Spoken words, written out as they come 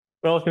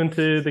Welcome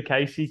to the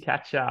Casey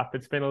catch up.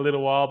 It's been a little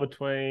while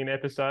between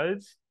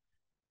episodes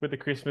with the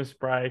Christmas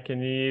break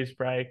and New Year's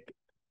break,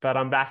 but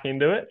I'm back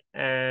into it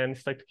and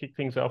just like to kick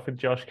things off with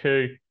Josh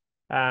Koo,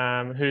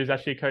 who's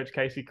actually a Coach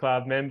Casey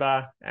Club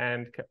member,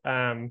 and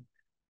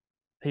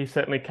he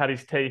certainly cut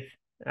his teeth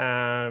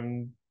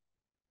using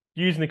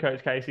the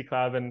Coach Casey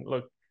Club. And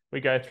look, we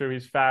go through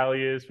his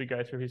failures, we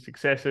go through his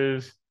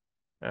successes,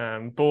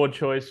 board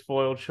choice,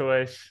 foil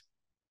choice,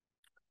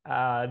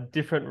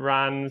 different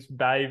runs,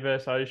 bay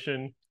versus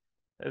ocean.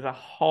 There's a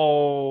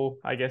whole,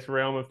 I guess,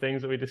 realm of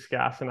things that we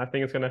discuss, and I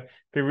think it's going to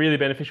be really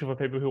beneficial for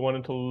people who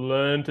wanted to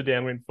learn to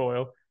downwind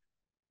foil.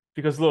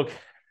 Because look,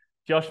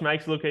 Josh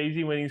makes it look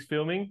easy when he's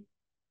filming,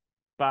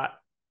 but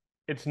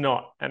it's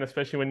not, and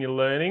especially when you're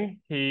learning,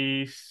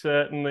 he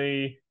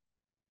certainly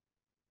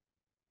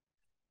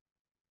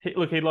he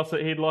had lots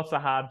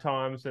of hard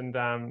times, and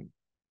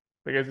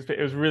because it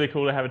was really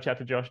cool to have a chat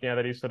to Josh now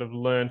that he's sort of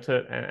learnt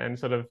it and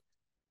sort of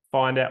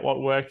find out what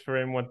worked for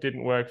him, what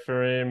didn't work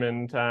for him,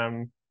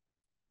 and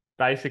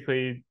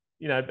basically,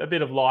 a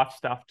bit of life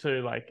stuff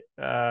too. Like,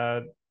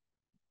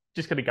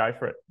 just got to go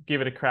for it,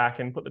 give it a crack,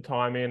 and put the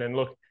time in. And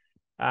look,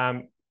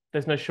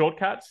 there's no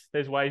shortcuts.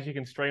 There's ways you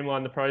can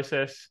streamline the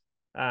process,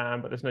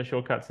 but there's no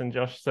shortcuts. And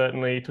Josh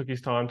certainly took his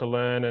time to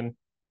learn, and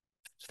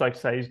stoked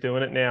to say he's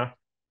doing it now.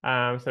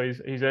 So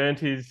he's earned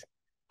his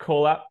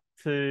call up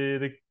to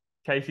the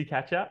Casey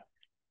catch up,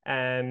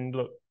 and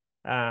look,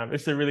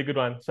 this is a really good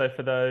one. So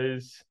for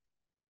those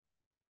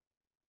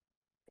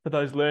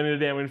learning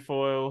to downwind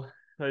foil,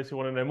 those who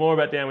want to know more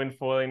about downwind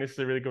foiling, this is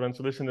a really good one.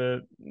 So listen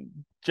to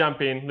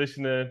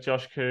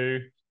Josh Koo,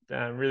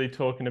 really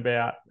talking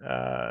about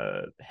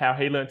how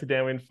he learned to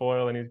downwind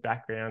foil and his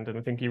background, and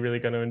I think you're really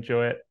going to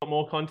enjoy it. Want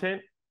more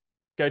content?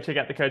 Go check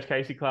out the Coach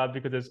Casey Club,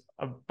 because there's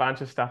a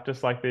bunch of stuff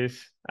just like this,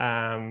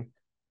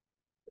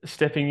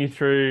 stepping you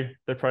through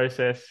the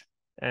process.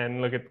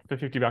 And look, for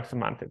 $50 a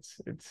month, it's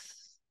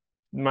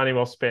money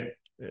well spent.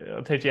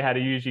 It'll teach you how to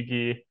use your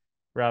gear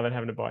rather than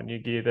having to buy new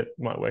gear that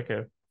might work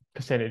a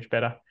percentage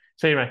better.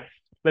 So anyway,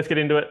 let's get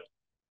into it.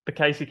 The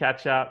Casey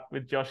catch up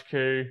with Josh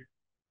Koo.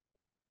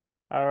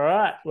 All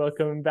right,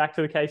 welcome back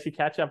to the Casey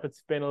catch up.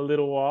 It's been a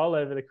little while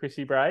over the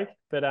Chrissy break,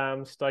 but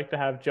I'm stoked to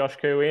have Josh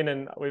Koo in,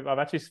 and I've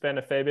actually spent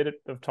a fair bit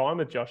of time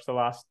with Josh the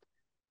last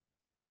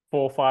 4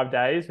 or 5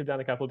 days. We've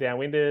done a couple of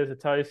downwinders, a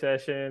tow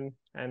session,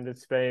 and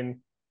it's been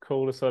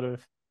cool to sort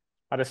of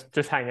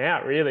just hang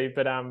out really.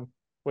 But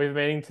we've been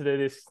meaning to do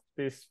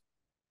this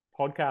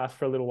podcast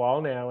for a little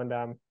while now,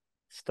 and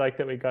stoked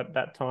that we got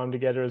that time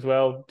together as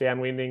well,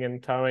 downwinding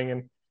and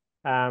towing.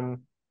 And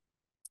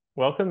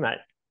welcome, mate.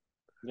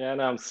 Yeah,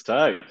 no, I'm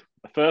stoked.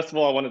 First of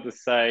all, I wanted to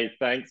say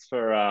thanks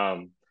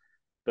for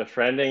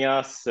befriending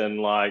us, and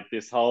like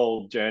this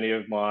whole journey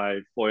of my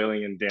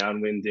foiling and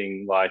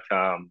downwinding,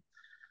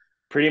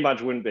 pretty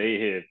much wouldn't be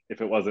here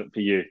if it wasn't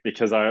for you,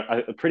 because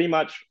I pretty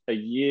much a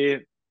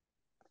year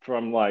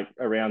from like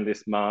around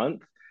this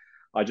month,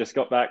 I just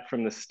got back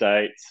from the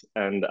States,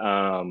 and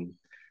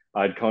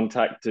I'd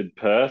contacted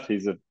Perth.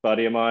 He's a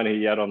buddy of mine who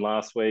he had on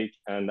last week,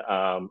 and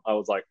I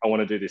was like, I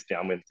want to do this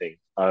downwind thing.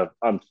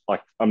 I'm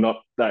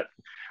not that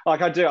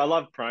like I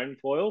love prone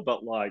foil,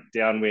 but like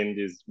downwind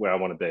is where I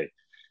want to be.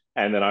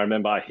 And then I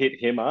remember I hit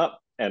him up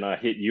and I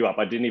hit you up.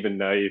 I didn't even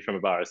know you from a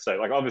bar, so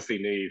like obviously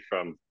knew you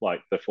from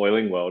like the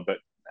foiling world, but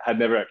had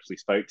never actually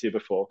spoke to you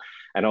before.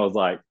 And I was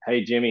like,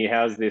 hey Jimmy,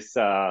 how's this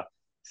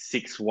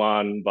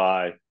 6'1"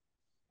 by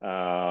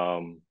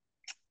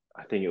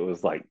I think it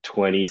was like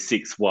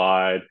 26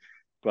 wide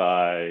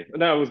by,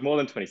 no, it was more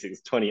than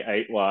 26,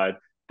 28 wide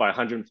by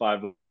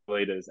 105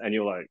 liters. And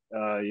you're like,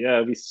 yeah,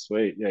 it'd be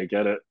sweet. Yeah,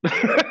 get it.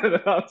 And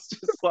I was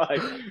just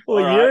like, Well,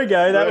 all a year right,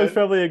 ago, that was man.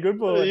 probably a good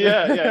bullet.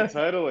 Yeah,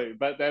 totally.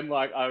 But then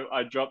like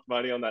I dropped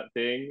money on that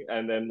thing,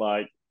 and then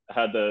like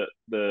had the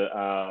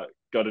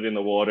got it in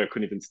the water,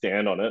 couldn't even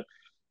stand on it.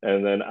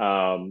 And then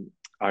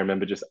I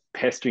remember just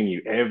pestering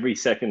you every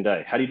second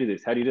day. How do you do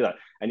this? How do you do that?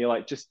 And you're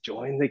like, just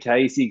join the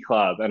Casey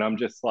Club. And I'm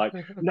just like,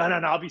 no,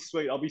 I'll be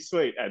sweet. I'll be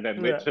sweet. And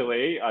then Yeah.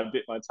 literally I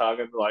bit my tongue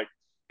and like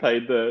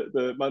paid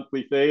the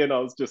monthly fee. And I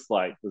was just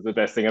like, it was the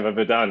best thing I've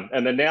ever done.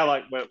 And then now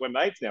like we're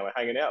mates now. We're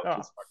hanging out, which Oh,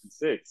 is fucking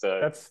sick. So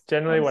that's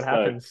generally I'm what stoked.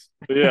 happens.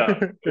 Yeah.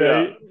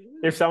 Yeah.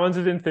 If someone's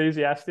as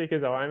enthusiastic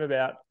as I am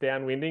about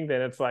downwinding,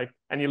 then it's like,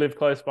 and you live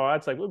close by,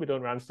 it's like we'll be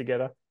doing runs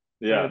together.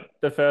 Yeah.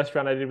 The first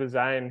run I did with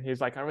Zane,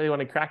 he's like, I really want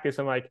to crack this.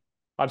 I'm like,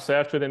 I've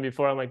surfed with him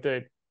before. I'm like,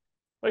 dude,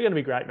 we're going to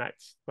be great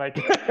mates. Like,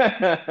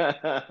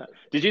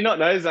 Did you not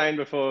know Zane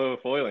before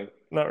foiling?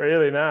 not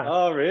really, nah.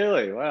 Oh,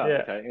 really? Wow.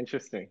 Yeah, Okay.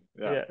 Interesting.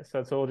 Yeah. yeah. So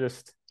it's all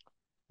just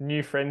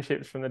new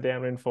friendships from the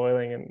downwind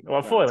foiling, and well,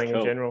 No, that's foiling in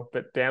cool. general,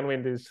 but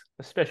downwind is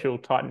a special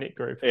tight knit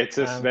group. It's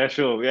a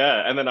special,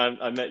 yeah. And then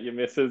I met your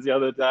missus the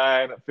other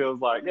day, and it feels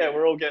like, yeah,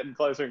 we're all getting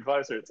closer and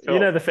closer. It's You cool.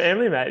 know the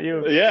family, mate.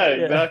 Yeah, Yeah,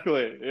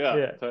 exactly. Yeah, yeah,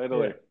 yeah.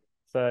 totally.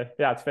 So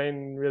yeah, it's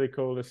been really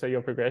cool to see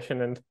your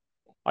progression, and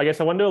I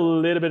guess I want to do a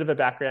little bit of a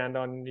background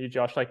on you,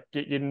 Josh. Like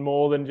you're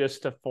more than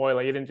just a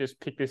foiler. You didn't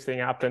just pick this thing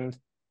up and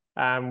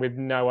with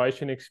no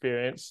ocean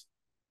experience.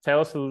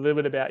 Tell us a little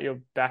bit about your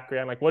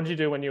background. Like, what did you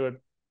do when you were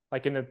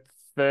like in the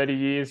 30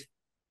 years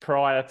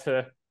prior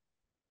to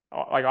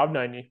like I've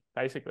known you,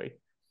 basically.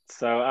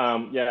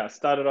 So yeah, I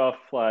started off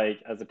like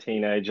as a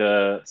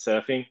teenager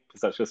surfing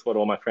because that's just what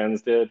all my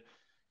friends did.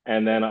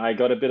 And then I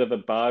got a bit of a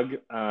bug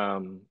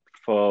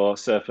for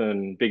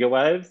surfing bigger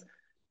waves.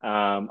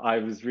 I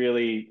was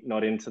really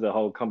not into the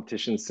whole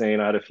competition scene.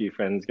 I had a few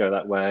friends go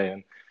that way,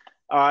 and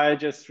I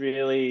just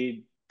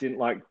really didn't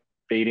like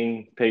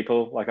beating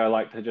people. Like I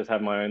like to just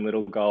have my own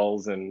little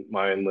goals and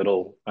my own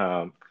little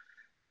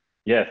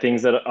yeah,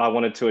 things that I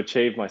wanted to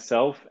achieve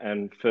myself.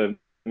 And for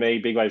me,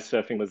 big wave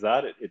surfing was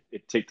that.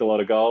 It ticked a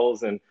lot of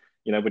goals, and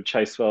would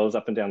chase swells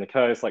up and down the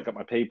coast, like got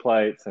my P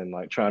plates and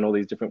like trying all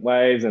these different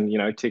waves, and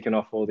ticking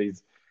off all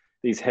these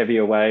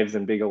heavier waves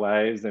and bigger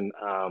waves. And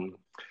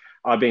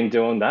I've been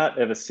doing that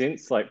ever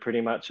since, like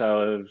pretty much I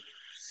was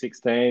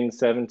 16,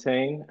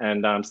 17,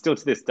 and still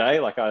to this day,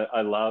 like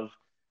I love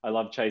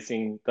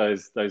chasing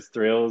those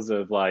thrills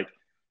of like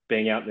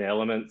being out in the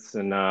elements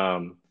and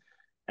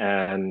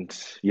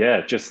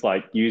yeah, just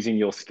like using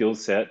your skill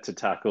set to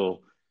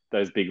tackle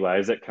those big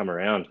waves that come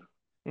around.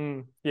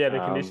 Yeah,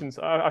 the Um, conditions.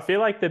 I feel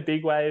like the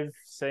big wave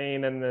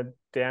scene and the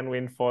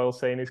downwind foil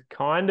scene is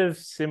kind of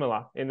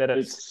similar in that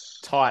it's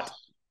tight.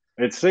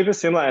 it's super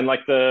similar, and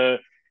like the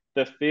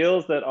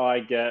feels that I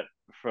get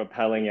for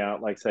paddling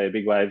out, like say a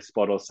big wave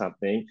spot or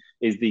something,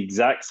 is the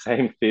exact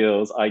same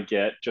feels I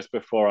get just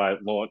before I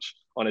launch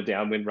on a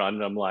downwind run.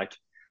 And I'm like,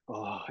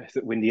 oh, is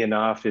it windy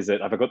enough? Is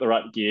it? Have I got the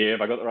right gear?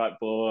 Have I got the right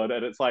board?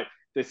 And it's like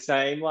the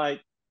same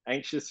like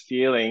anxious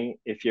feeling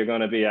if you're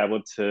going to be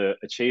able to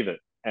achieve it.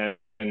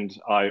 And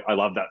I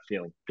love that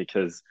feeling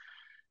because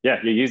yeah,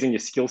 you're using your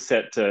skill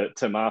set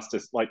to master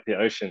like the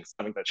ocean,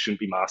 something that shouldn't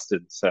be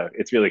mastered. So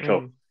it's really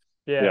cool. Mm,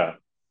 yeah, Yeah.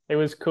 it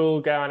was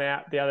cool going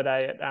out the other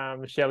day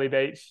at Shelley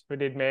Beach. We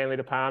did Manly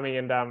to Palmy,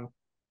 and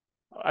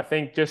I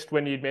think just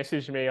when you'd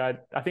messaged me, I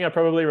think I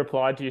probably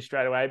replied to you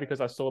straight away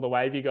because I saw the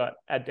wave you got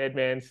at Dead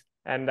Man's,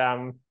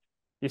 and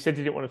you said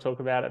you didn't want to talk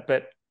about it,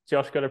 but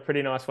Josh got a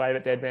pretty nice wave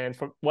at Dead Man's.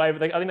 From wave, I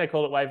think they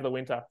called it Wave of the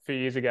Winter a few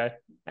years ago,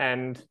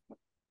 and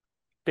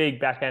big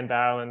backhand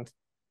barrel.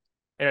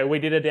 And we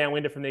did a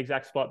downwinder from the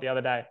exact spot the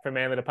other day from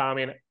Manly to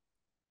Palmy. And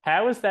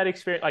how was that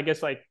experience? I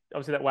guess like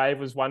obviously that wave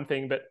was one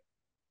thing, but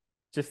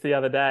just the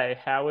other day,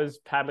 how was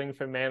paddling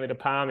from Manly to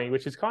Palmy,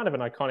 which is kind of an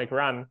iconic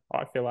run,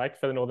 I feel like,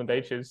 for the Northern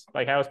Beaches?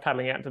 Like, how was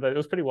paddling out to those? It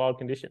was pretty wild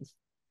conditions.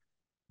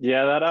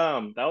 Yeah,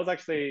 that was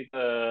actually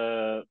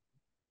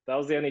that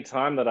was the only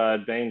time that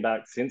I'd been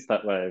back since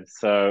that wave.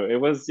 So it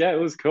was, yeah, it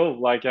was cool.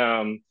 Like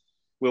we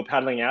were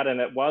paddling out, and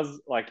it was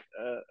like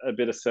a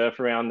bit of surf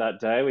around that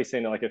day. We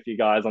seen like a few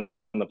guys on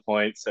the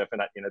point surfing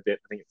that in a bit.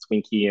 I think it's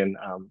Winky and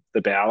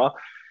the Bower.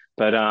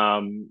 But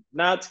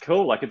no, it's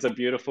cool. Like it's a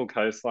beautiful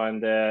coastline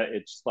there.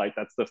 It's like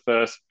that's the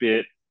first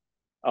bit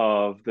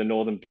of the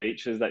northern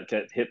beaches that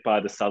get hit by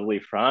the southerly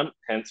front.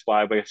 Hence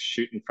why we're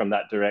shooting from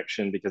that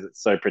direction because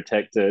it's so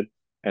protected.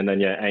 And then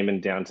yeah,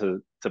 aiming down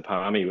to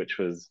Palmy, which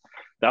was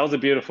that was a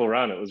beautiful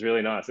run. It was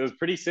really nice. It was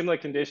pretty similar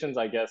conditions,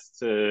 I guess,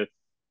 to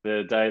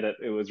the day that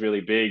it was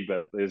really big,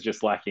 but it was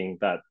just lacking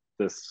that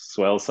the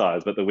swell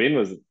size. But the wind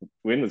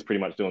was pretty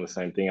much doing the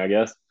same thing, I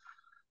guess.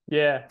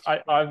 Yeah,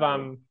 I've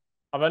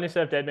only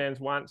surfed Dead Man's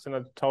once, and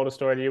I told a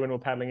story to you when we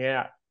were paddling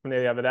out from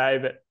there the other day.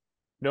 But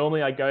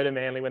normally I go to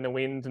Manly when the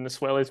wind and the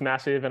swell is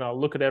massive, and I'll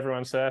look at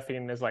everyone surfing,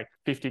 and there's like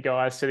 50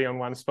 guys sitting on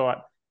one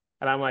spot,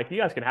 and I'm like, you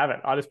guys can have it.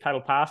 I just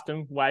paddle past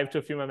them, wave to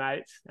a few of my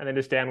mates, and then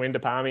just downwind to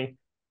Palmy.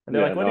 And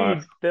they're Yeah, like, what are you?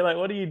 nice. They're like,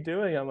 what are you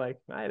doing? I'm like,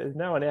 mate, there's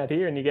no one out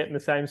here, and you're getting the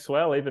same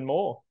swell, even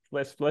more,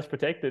 less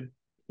protected.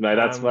 No,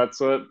 that's Um, that's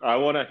what I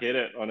want to hit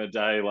it on a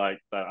day like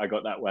that. I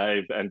got that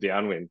wave and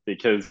downwind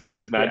because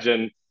yeah,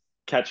 imagine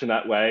catching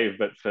that wave,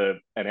 but for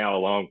an hour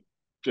long,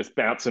 just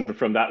bouncing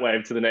from that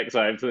wave to the next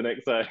wave to the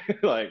next wave.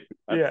 Like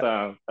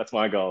yeah. that's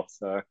my goal.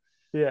 So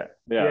Yeah,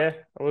 yeah, yeah,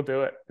 we'll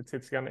do it.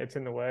 It's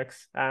in the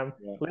works. yeah.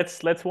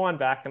 Let's wind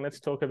back and let's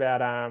talk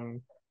about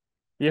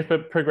your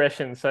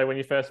progression. So when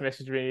you first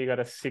messaged me, you got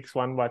a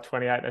 6-1 by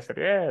 28, and I said,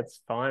 yeah,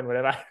 it's fine,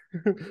 whatever.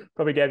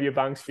 Probably gave you a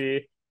bung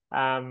steer.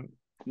 Um,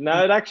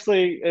 No,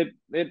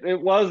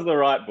 it was the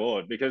right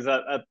board because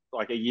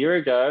like a year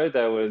ago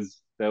there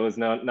was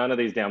none of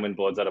these downwind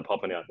boards that are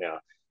popping out now.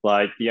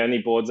 Like the only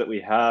boards that we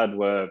had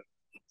were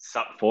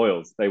sup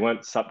foils. They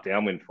weren't sup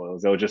downwind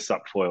foils. They were just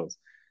sup foils.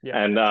 yeah,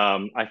 And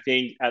I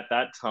think at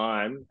that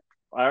time,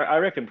 I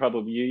reckon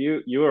probably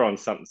you were on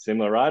something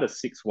similar, right? A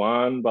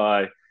 6-1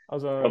 by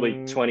probably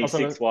I was on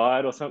 26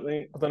 wide or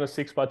something. I was on a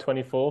 6 by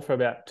 24 for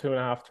about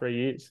 2.5, 3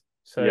 years.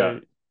 Yeah. So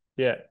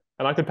yeah,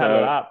 and I could paddle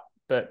it So up,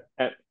 but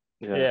uh,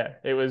 yeah. yeah,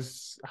 it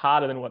was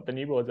harder than what the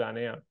new boards are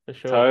now, for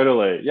sure.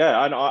 Totally.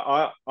 Yeah. And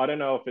I don't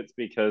know if it's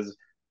because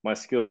my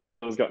skill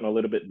has gotten a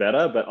little bit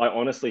better, but I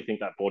honestly think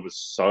that board was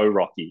so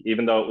rocky,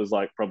 even though it was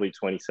like probably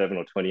 27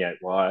 or 28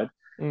 wide.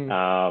 Mm,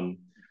 Um,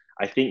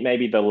 I think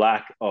maybe the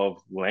lack of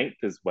length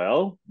as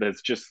well.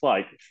 There's just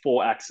like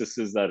four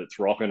axes that it's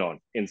rocking on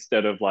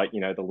instead of like,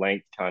 the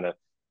length kind of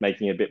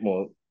making it a bit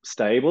more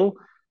stable.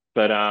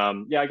 But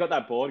yeah, I got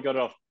that board, got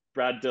it off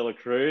Brad De La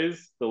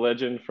Cruz, the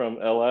legend from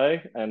LA,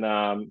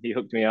 and he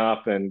hooked me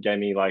up and gave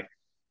me like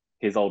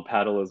his old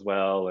paddle as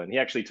well. And he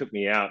actually took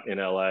me out in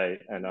LA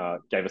and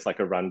gave us like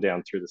a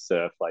rundown through the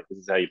surf, like this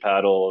is how you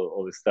paddle,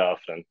 all this stuff.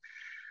 And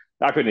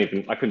I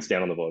couldn't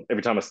stand on the board.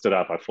 Every time I stood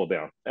up, I'd fall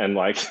down. And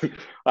like,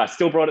 I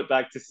still brought it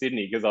back to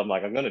Sydney because I'm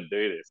like, I'm going to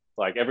do this.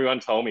 Like everyone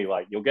told me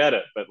like, you'll get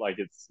it, but like,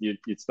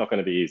 it's not going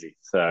to be easy.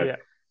 So, Yeah.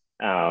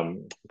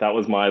 that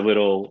was my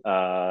little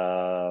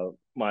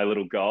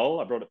goal.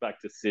 I brought it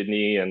back to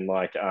Sydney and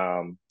like,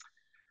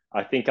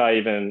 I think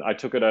I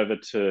took it over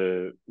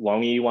to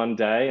Longy one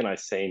day and I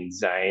seen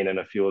Zane and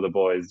a few of the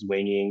boys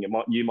winging.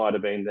 You might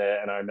have been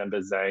there, and I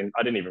remember Zane.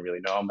 I didn't even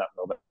really know him that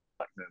well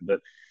back then, but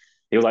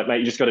he was like, "Mate,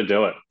 you just got to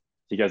do it."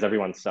 He goes,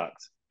 "Everyone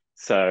sucks."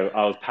 So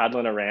I was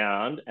paddling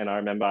around, and I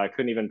remember I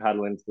couldn't even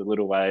paddle into the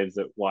little waves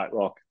at White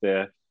Rock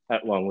there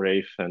at Long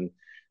Reef, and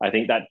I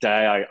think that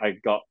day I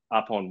got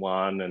up on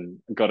one and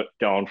got it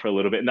going for a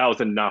little bit, and that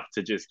was enough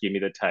to just give me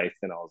the taste.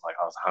 And I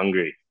was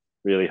hungry,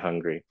 really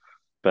hungry.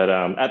 But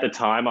at the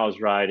time, I was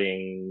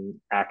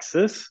riding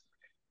Axis,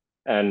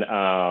 and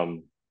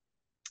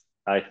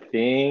I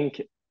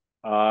think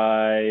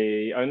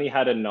I only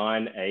had a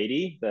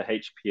 980, the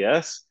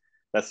HPS.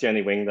 That's the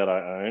only wing that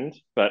I owned.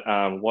 But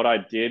what I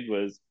did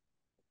was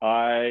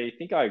I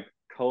think I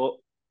cold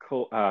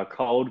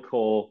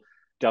call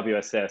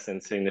WSS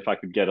and seeing if I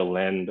could get a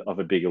lend of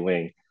a bigger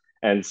wing.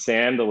 And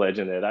Sam, the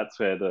legend there, that's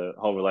where the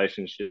whole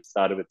relationship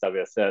started with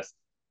WSS.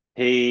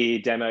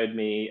 He demoed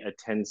me a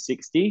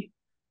 1060,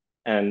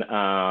 and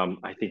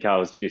I think I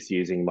was just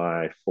using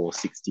my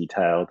 460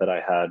 tail that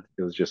I had.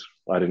 It was just,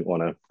 I didn't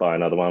want to buy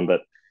another one, but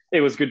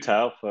it was good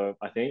tail for,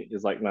 I think, it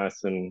was like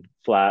nice and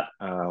flat.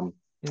 So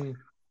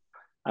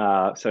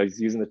I was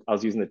using the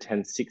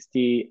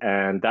 1060,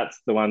 and that's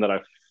the one that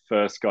I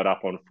first got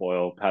up on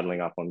foil,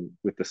 paddling up on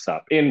with the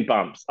sup in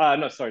bumps.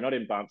 No, sorry, not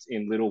in bumps,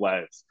 in little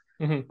waves.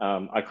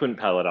 I couldn't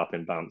paddle it up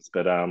in bumps,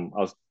 but I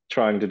was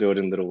trying to do it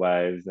in little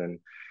waves, and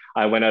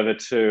I went over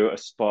to a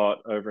spot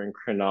over in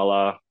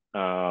Cronulla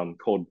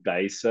called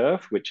Bay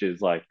Surf, which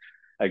is like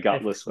a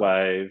gutless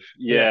wave.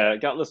 Yeah,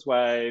 gutless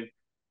wave,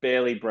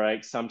 barely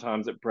breaks.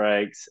 Sometimes it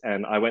breaks,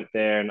 and I went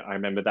there, and I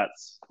remember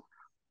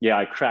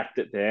I cracked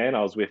it there, and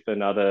I was with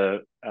another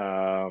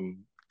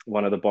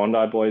one of the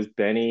Bondi boys,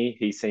 Benny.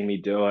 He seen me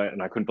do it,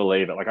 and I couldn't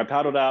believe it. Like I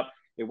paddled up.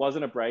 It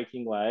wasn't a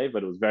breaking wave,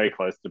 but it was very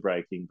close to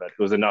breaking. But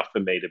it was enough for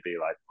me to be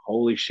like,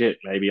 "Holy shit,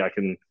 maybe I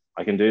can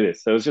do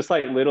this." So it was just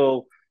like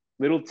little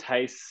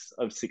tastes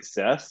of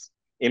success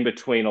in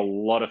between a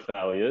lot of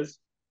failures,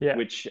 Yeah.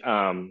 which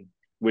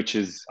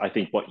is I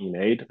think what you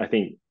need. I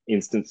think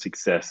instant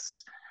success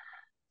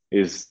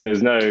is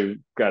there's no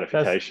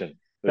gratification.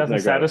 There's Doesn't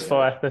no gratification.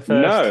 satisfy the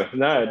first.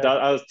 No. Yeah.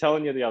 I was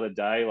telling you the other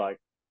day, like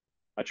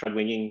I tried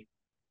winging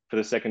for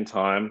the second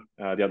time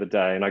the other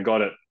day, and I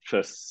got it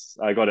first.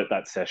 I got it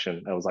that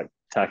session. I was like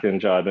tacking,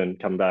 jibing,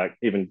 come back,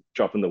 even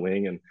dropping the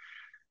wing,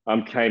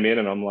 and came in,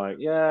 and I'm like,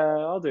 yeah,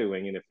 I'll do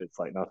winging if it's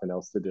like nothing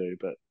else to do,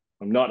 but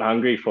I'm not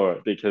hungry for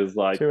it because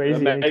like Too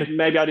easy.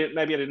 maybe I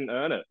didn't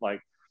earn it, like,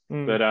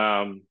 but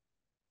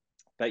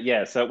but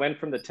yeah. So it went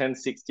from the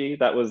 1060.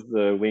 That was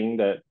the wing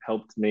that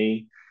helped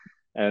me,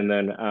 and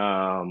then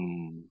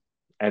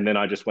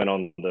I just went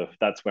on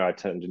that's where I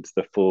turned into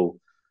the full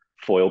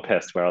foil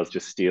pest, where I was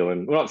just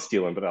stealing, well, not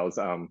stealing, but I was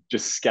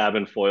just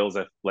scabbing foils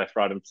left,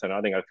 right, and center.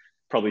 I think I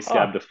probably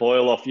scabbed a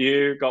foil off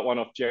you, got one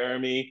off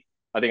Jeremy.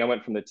 I think I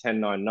went from the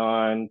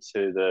 1099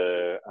 to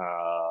the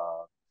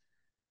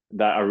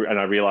and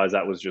I realized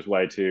that was just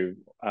way too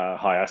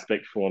high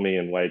aspect for me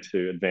and way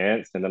too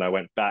advanced. And then I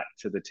went back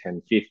to the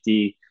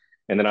 1050,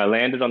 and then I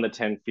landed on the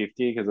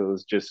 1050 because it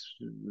was just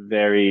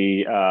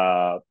very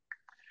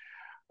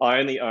I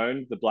only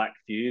owned the black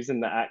fuse in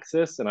the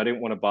Axis, and I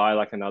didn't want to buy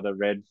like another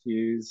red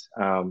fuse.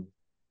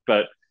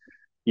 But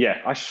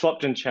yeah, I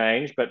swapped and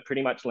changed, but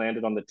pretty much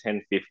landed on the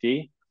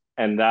 1050.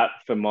 And that,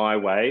 for my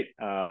weight,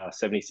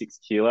 76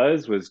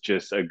 kilos, was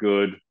just a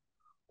good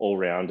all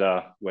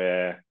rounder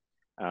where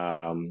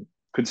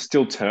could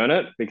still turn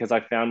it, because I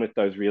found with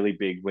those really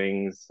big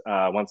wings,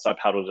 once I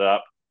paddled it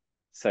up,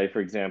 say for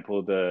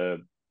example the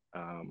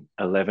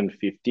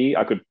 1150,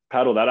 I could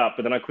paddle that up,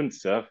 but then I couldn't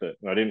surf it,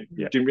 and I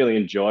didn't really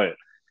enjoy it.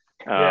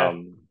 Yeah.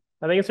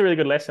 I think it's a really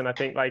good lesson. I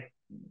think like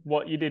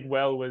what you did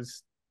well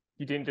was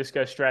you didn't just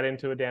go straight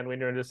into a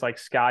downwinder and just like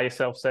scar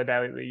yourself so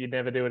badly that you'd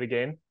never do it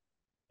again,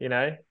 you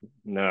know?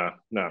 No.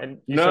 And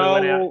you sort of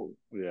went out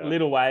Yeah.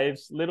 little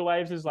waves. Little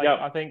waves is like, Yep.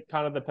 I think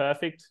kind of the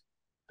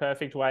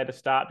perfect way to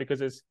start,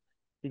 because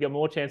you got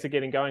more chance of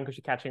getting going because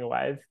you're catching a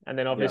wave. And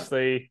then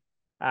obviously,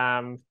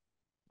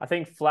 I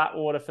think flat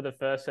water for the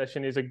first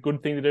session is a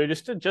good thing to do,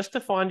 just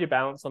to find your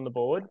balance on the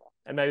board.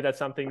 And maybe that's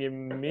something you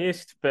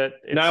missed, but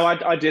No,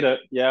 I did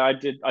it. Yeah, I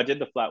did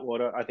the flat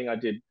water. I think I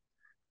did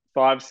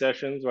 5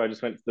 sessions where I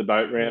just went to the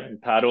boat ramp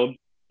and paddled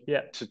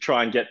to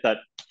try and get that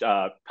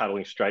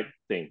paddling straight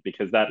thing,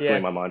 because that blew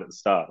my mind at the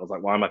start. I was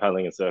like, why am I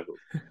paddling in circles?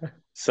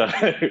 So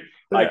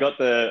I got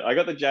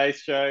the J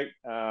stroke.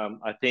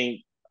 I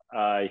think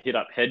I hit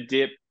up head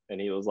dip, and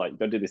he was like,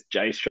 go do this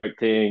J stroke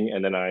thing.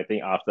 And then I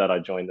think after that I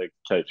joined the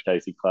Coach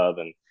Casey Club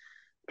and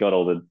got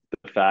all the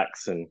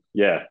facts, and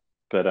yeah,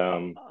 But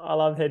I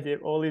love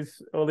Hedgep. All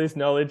his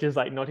knowledge is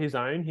like not his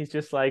own. He's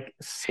just like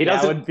he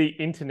doesn't scoured the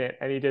internet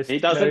and he he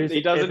just doesn't knows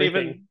he doesn't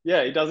everything. even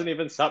yeah, he doesn't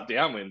even sup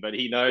downwind, but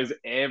he knows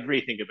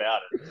everything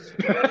about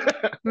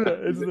it.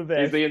 It's the He's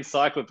best. the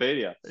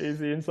encyclopedia. He's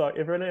the insight.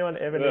 If anyone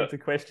ever Yeah. needs a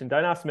question,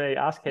 don't ask me.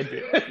 Ask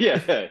Hedgep.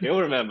 Yeah,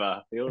 he'll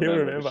remember. He'll He'll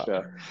remember for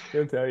remember.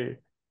 sure. He'll tell you.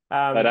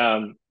 But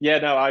Um, yeah,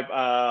 no,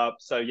 I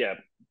so yeah,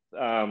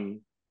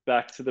 um,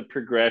 back to the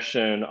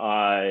progression.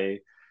 I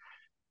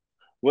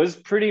was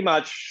pretty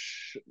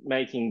much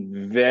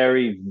making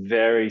very,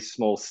 very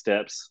small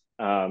steps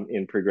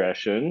in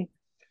progression,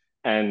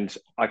 and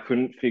I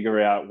couldn't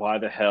figure out why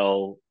the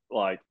hell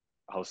like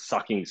I was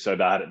sucking so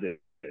bad at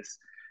this.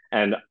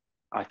 And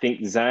I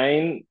think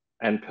Zane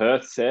and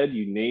Perth said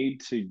you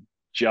need to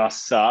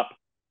just sup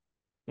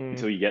mm,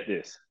 until you get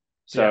this.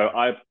 yeah, So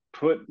I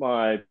put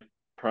my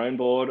prone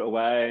board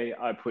away.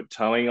 I put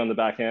towing on the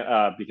back end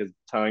because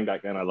towing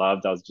back then I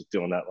loved. I was just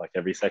doing that like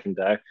every second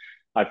day.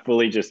 I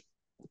fully just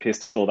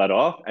pissed all that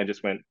off and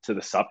just went to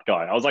the sup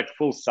guy. I was like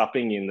full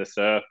supping in the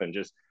surf and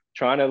just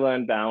trying to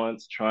learn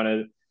balance, trying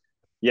to,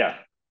 yeah,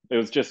 it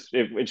was just,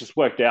 it just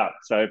worked out.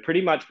 So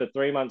pretty much for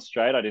 3 months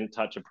straight, I didn't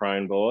touch a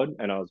prone board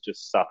and I was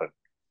just supping.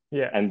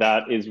 yeah, And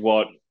that is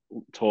what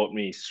taught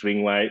me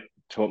swing weight,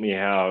 taught me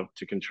how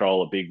to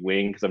control a big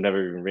wing because I've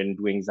never even ridden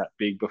wings that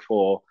big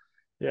before.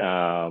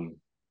 yeah. Um,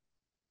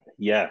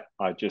 yeah,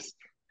 I just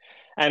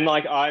and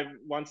like I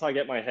once I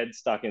get my head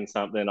stuck in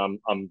something,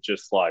 I'm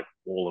just like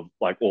all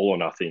or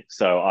nothing.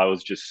 So I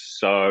was just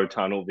so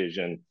tunnel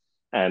vision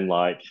and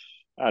like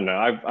I don't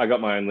know, I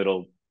got my own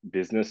little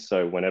business.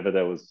 So whenever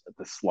there was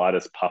the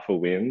slightest puff of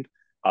wind,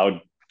 I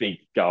would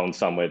be going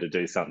somewhere to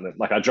do something.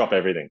 Like I drop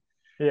everything.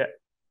 Yeah.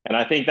 And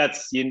I think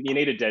that's you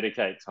need to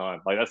dedicate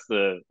time. Like that's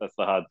the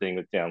hard thing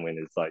with downwind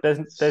is like There's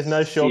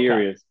no shortcut.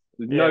 serious.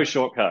 There's no Yeah.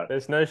 shortcut.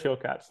 There's no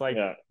shortcuts. Like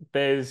Yeah.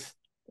 there's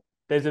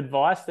there's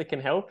advice that can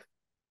help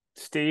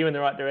steer you in the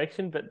right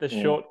direction, but the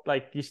Mm. short,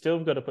 like you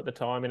still got to put the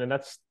time in, and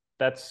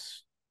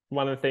that's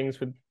one of the things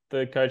with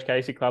the Coach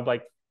Casey Club.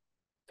 Like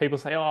people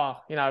say, oh,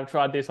 I've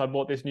tried this, I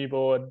bought this new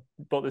board,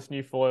 bought this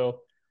new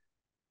foil.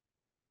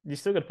 You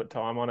still got to put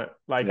time on it.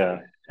 Like, Yeah.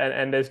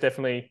 and there's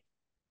definitely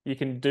you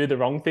can do the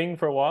wrong thing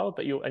for a while,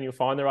 but you'll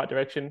find the right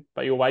direction,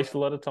 but you'll waste a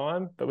lot of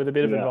time. But with a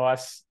bit of Yeah.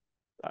 advice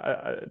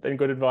and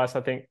good advice,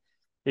 I think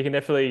you can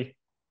definitely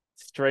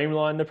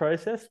streamline the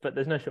process. But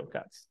there's no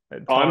shortcuts.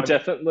 I'm Time,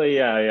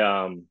 definitely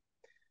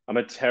I'm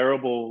a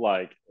terrible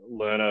like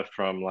learner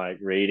from like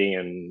reading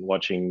and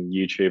watching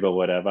YouTube or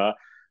whatever.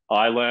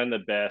 I learn the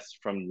best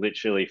from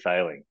literally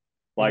failing.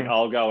 Like mm,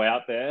 I'll go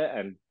out there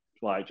and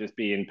like just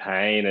be in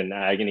pain and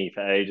agony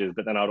for ages,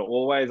 but then I'd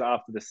always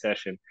after the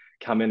session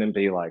come in and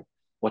be like,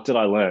 what did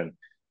I learn?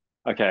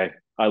 Okay,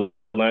 I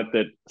learned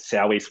that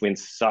southeast wind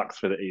sucks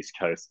for the east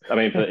coast. I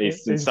mean, for the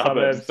eastern in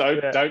suburbs.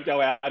 suburbs, Don't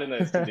go out in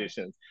those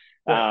conditions.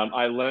 yeah,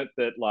 I learned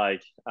that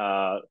like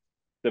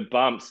the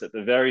bumps at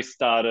the very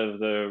start of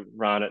the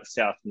run at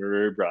South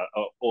Maroubra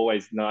are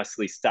always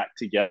nicely stacked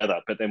together.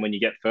 But then when you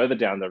get further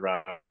down the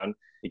run,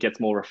 it gets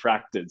more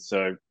refracted.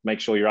 So make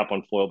sure you're up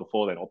on foil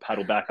before then or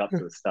paddle back up to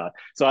the start.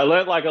 So I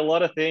learned like a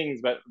lot of things,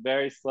 but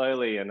very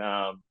slowly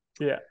yeah.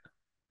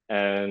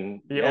 and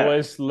You yeah.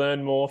 always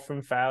learn more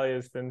from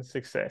failures than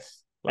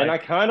success. And I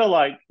Like, kind of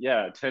like,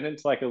 yeah, turn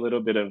into like a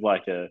little bit of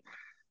like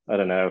I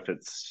don't know if I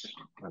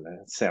don't know,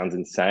 it sounds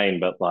insane,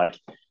 but like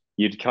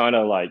you'd kind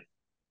of like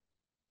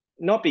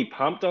not be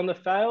pumped on the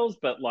fails,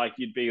 but like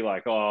you'd be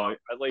like, oh,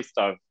 at least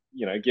I've,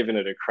 given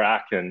it a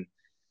crack. And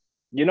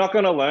you're not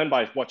going to learn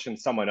by watching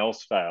someone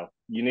else fail.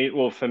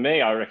 Well, for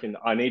me, I reckon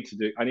I need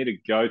to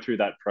go through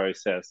that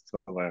process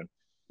to learn.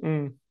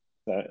 mm,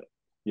 So,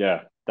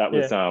 yeah, that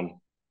was, yeah.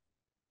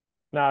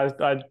 No,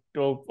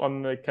 well,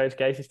 on the Coach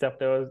Casey stuff,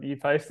 you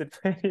posted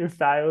plenty of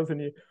fails,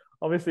 and you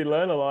obviously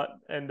learn a lot.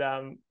 And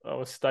I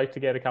was stoked to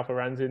get a couple of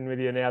runs in with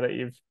you now that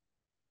you've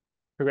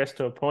progressed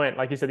to a point.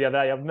 Like you said the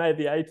other day, I've made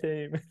the A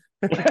team.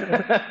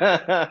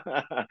 I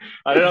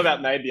don't know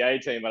about made the A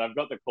team, but I've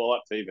got the call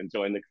up to even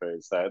join the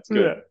cruise. So it's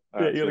good. Yeah,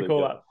 yeah, It's you got to really call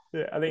good. up.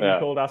 Yeah, I think you Yeah.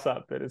 called us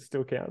up, but it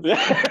still counts.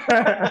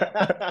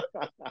 Yeah.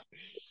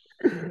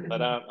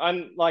 But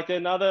and like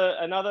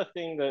another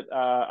thing that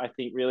I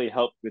think really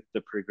helped with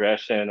the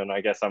progression, and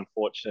I guess I'm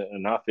fortunate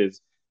enough is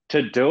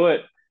to do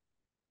it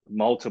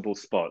multiple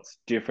spots,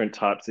 different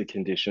types of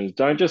conditions.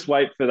 Don't just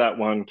wait for that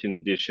one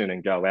condition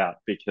and go out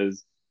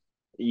because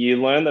you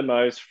learn the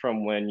most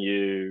from when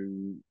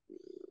you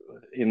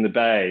in the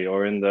bay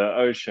or in the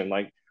ocean,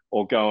 like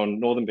or go on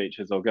northern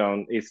beaches or go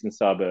on eastern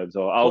suburbs.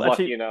 Or I Well, was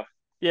lucky actually, enough.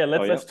 yeah,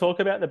 Oh yeah. let's talk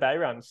about the bay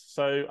runs.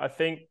 So I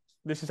think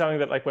this is something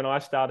that like when I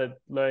started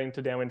learning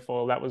to downwind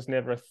foil, that was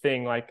never a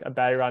thing. Like a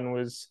bay run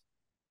was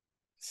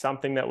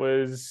something that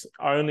was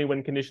only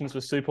when conditions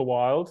were super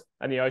wild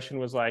and the ocean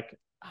was like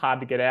hard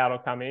to get out or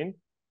come in.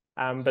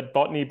 But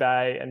Botany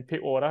Bay and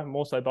Pittwater,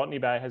 more so Botany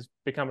Bay, has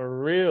become a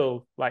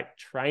real like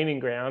training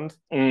ground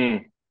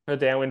Mm, for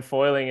downwind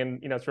foiling, and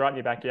it's right in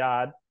your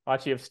backyard. I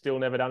actually have still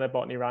never done a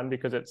Botany run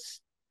because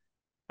it's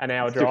an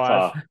hour it's too drive.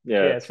 far. Yeah,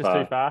 Yeah, it's it's just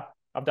too far. far.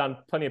 I've done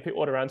plenty of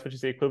Pittwater runs, which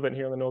is the equivalent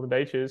here on the northern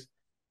beaches,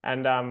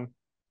 and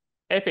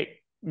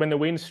epic when the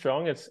wind's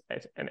strong. It's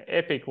an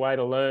epic way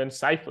to learn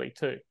safely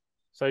too.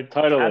 So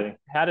Totally.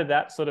 how did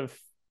that sort of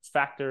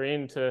factor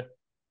into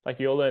like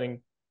your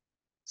learning?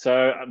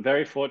 So I'm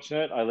very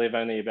fortunate. I live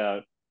only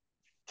about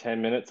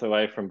 10 minutes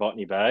away from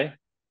Botany Bay.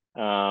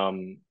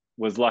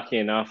 Was lucky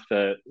enough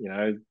that,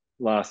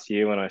 last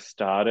year when I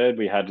started,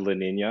 we had La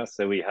Nina.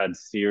 So we had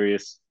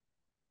serious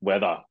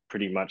weather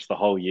pretty much the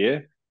whole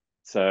year.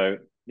 So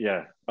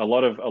yeah, a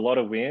lot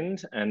of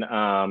wind. And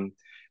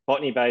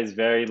Botany Bay is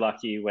very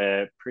lucky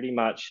where pretty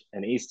much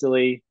an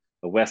easterly,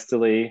 a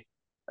westerly,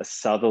 a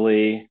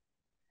southerly,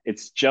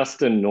 it's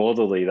just a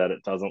northerly that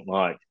it doesn't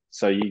like.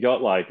 So you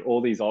got like all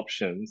these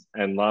options.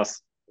 And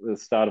the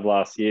start of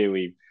last year,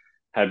 we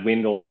had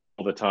wind all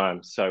the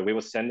time. So we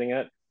were sending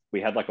it.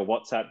 We had like a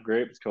WhatsApp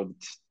group. It's called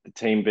the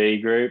Team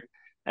B group.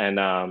 And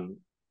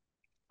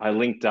I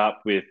linked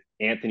up with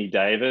Anthony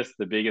Davis,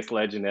 the biggest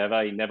legend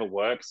ever. He never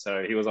works,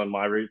 so he was on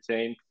my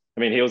routine. I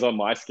mean, he was on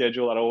my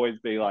schedule. I'd always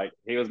be like,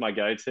 he was my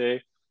go-to.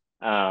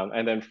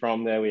 And then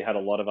from there, we had a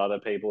lot of other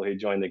people who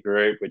joined the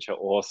group, which are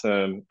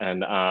awesome.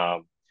 And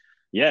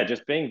yeah,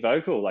 just being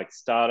vocal, like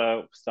start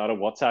a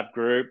WhatsApp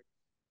group,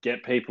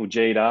 get people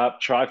G'd up,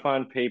 try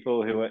find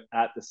people who are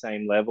at the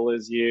same level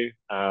as you.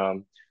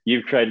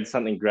 You've created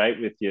something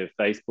great with your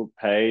Facebook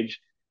page,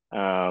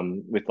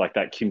 with like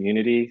that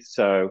community.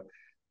 So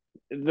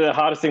the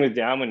hardest thing with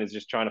Downwind is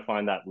just trying to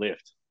find that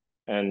lift.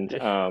 And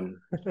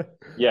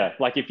yeah,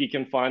 like if you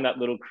can find that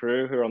little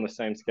crew who are on the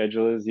same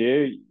schedule as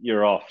you,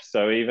 you're off.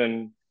 So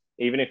even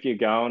if you're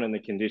going and the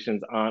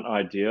conditions aren't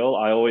ideal,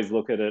 I always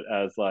look at it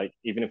as like,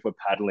 even if we're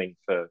paddling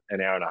for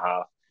an hour and a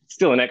half, it's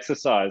still an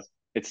exercise.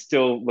 It's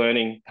still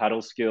learning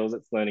paddle skills.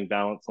 It's learning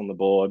balance on the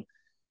board.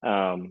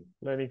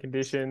 Learning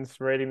conditions,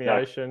 reading the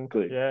ocean.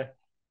 Exactly. Yeah.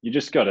 You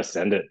just got to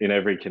send it in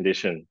every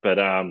condition. But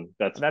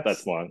that's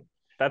That's mine.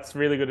 that's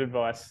really good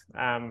advice.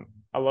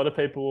 A lot of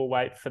people will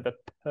wait for the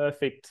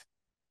perfect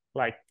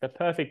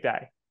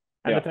day,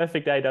 and the Yeah.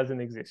 perfect day doesn't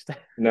exist.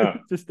 No,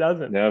 It just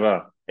doesn't.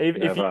 never, If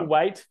you never.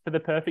 wait for the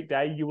perfect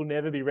day, you will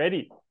never be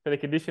ready for the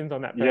conditions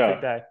on that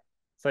perfect Yeah, day.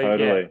 So yeah,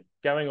 totally.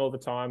 going all the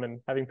time and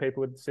having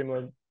people with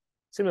similar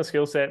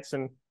skill sets,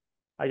 and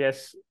I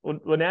guess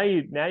well now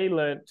you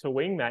learn to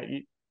wing, mate.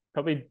 You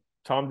probably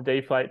time to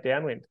deflate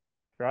downwind,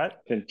 right?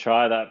 Can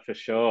try that for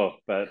sure.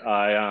 But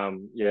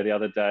yeah, the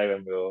other day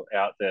when we were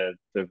out there,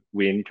 the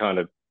wind kind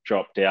of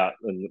dropped out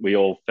and we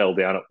all fell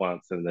down at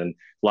once. And then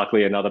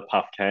luckily another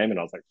puff came and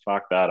I was like,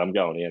 fuck that, I'm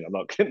going in. I'm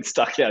not getting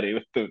stuck out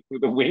here with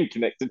the wind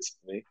connected to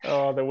me.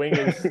 Oh, the wing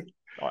is.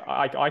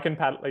 I can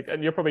paddle, like,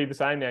 and you're probably the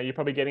same now. You're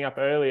probably getting up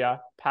earlier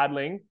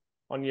paddling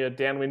on your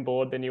downwind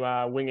board than you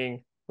are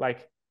winging,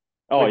 like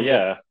Oh with your,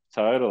 yeah,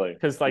 totally.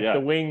 because like the Yeah,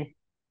 wing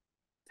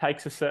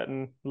takes a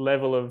certain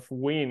level of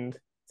wind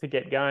to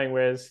get going,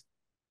 whereas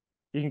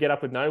you can get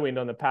up with no wind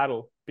on the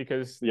paddle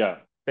because yeah.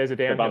 there's a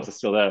The bumps are downhill.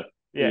 still there.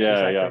 Yeah, Yeah,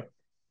 yeah, exactly.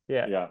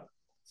 Yeah. yeah.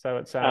 So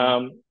it's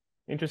Um,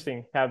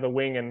 interesting how the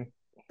wing and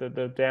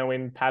the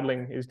downwind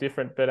paddling is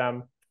different. But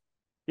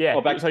yeah.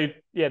 oh, back So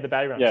yeah, the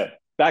bay runs. yeah,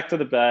 back to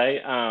the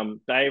bay.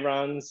 Bay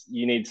runs,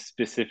 you need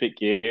specific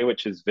gear,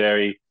 which is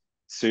very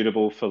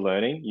suitable for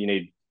learning. You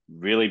need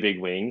really big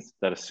wings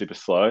that are super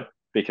slow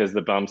because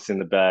the bumps in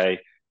the bay,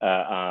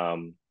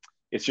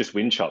 it's just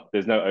wind chop.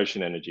 There's no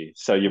ocean energy.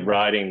 So you're Mm.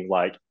 riding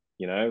like,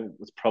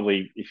 it's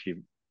probably, if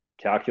you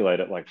calculate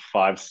it, like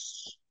 5,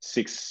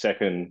 6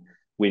 second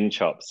wind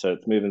chop. So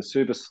it's moving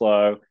super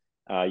slow.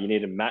 You need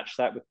to match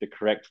that with the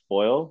correct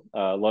foil.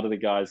 A lot of the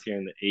guys here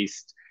in the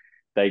East,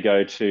 they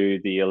go to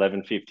the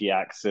 1150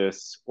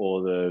 Axis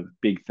or the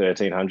big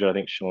 1300. I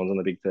think Sean's on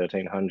the big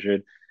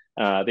 1300.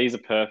 These are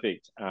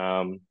perfect.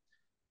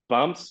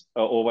 Bumps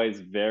are always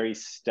very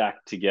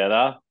stacked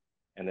together,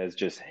 and there's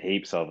just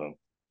heaps of them.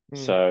 Mm.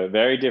 So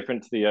very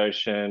different to the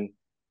ocean.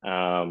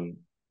 Um,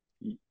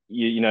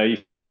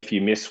 if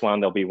you miss one,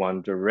 there'll be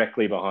one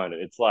directly behind it.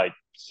 It's like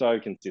so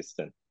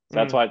consistent. So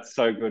that's Mm. why it's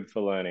so good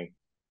for learning.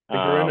 The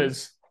Um,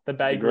 groomers, the the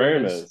bay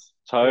groomers. groomers,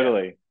 Yeah.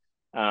 totally.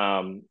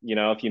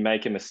 If you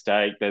make a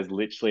mistake, there's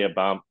literally a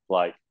bump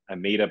like a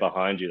meter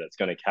behind you that's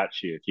going to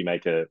catch you if you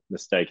make a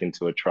mistake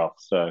into a trough.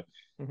 So,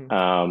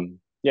 Mm-hmm.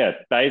 yeah,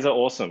 bays are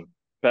awesome.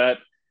 But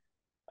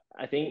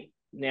I think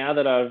now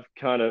that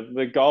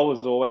the goal was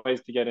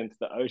always to get into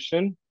the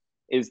ocean,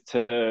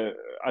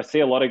 I see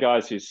a lot of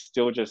guys who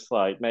still just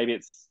like, maybe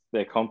it's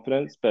their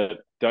confidence, but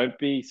don't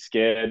be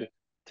scared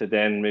to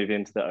then move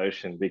into the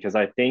ocean because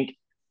I think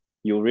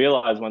you'll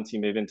realize once you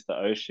move into the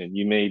ocean,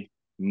 you need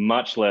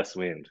much less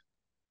wind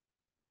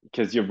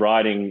because you're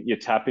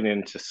tapping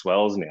into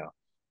swells now,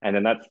 and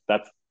then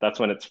that's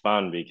when it's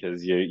fun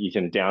because you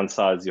can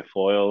downsize your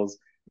foils,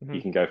 you Mm-hmm.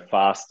 can go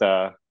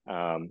faster,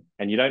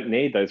 and you don't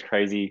need those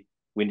crazy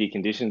windy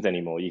conditions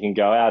anymore. You can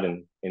go out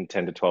in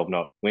 10 to 12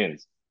 knot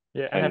winds,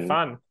 Yeah, and have and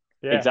fun.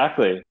 Yeah.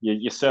 exactly you're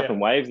Yeah. surfing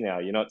waves now.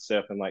 You're not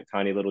surfing like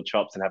tiny little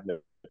chops and having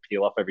to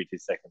peel off every 2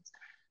 seconds.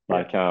 Yeah.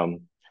 Like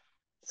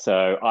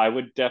so I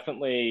would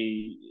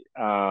definitely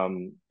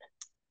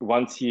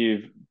once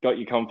you've got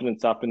your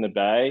confidence up in the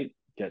bay,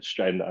 get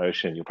straight in the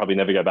ocean. You'll probably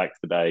never go back to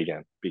the bay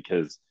again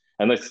because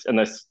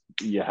unless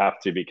you have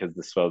to because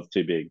the swell's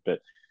too big. But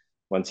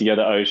once you go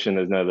to the ocean,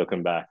 there's no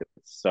looking back.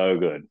 It's so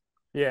good.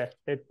 Yeah,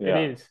 it Yeah,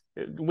 is.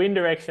 Wind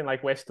direction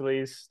like westerly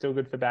is still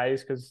good for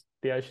bays because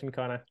the ocean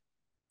kind of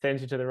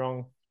sends you to the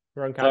wrong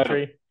totally,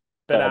 country.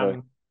 But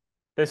totally.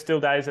 there's still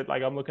days that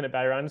like I'm looking at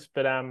bay runs.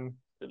 But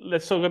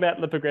let's talk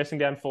about the progressing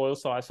down foil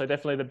size. So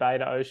definitely the bay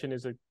to ocean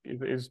is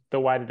the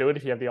way to do it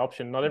if you have the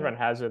option. Not Yeah, everyone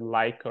has a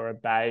lake or a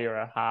bay or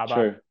a harbour,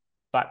 true.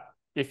 but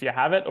if you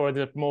have it or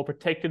the more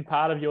protected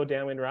part of your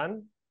downwind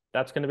run,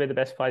 that's going to be the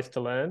best place to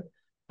learn.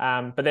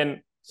 But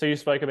then so you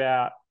spoke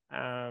about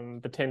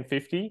the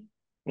 1050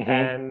 Hmm.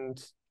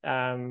 and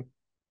um,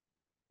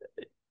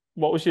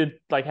 what was your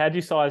like? How'd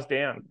you size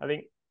down? I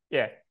think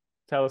yeah.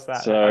 Tell us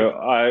that. So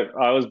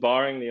I was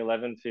borrowing the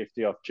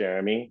 1150 off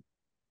Jeremy,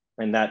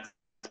 and that's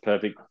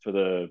perfect for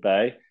the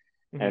bay.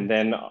 And Mhm.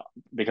 then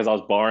because I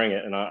was borrowing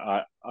it, and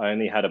I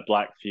only had a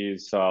black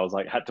fuse, so I was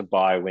like had to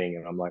buy a wing,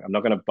 and I'm like I'm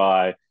not going to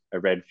buy a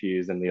red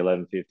fuse and the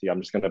 1150. I'm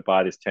just going to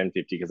buy this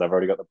 1050 because I've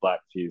already got the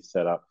black fuse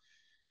set up.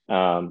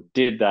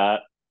 Did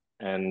that,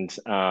 and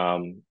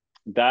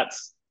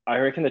that's I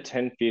reckon the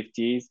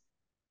 1050s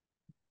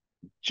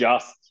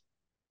just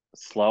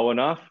slow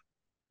enough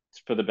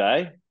for the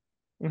bay.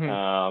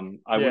 Mhm.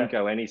 I wouldn't Yeah.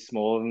 go any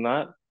smaller than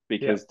that Yeah.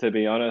 because, to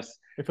be honest,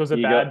 If it was a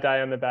you got bad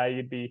day on the bay,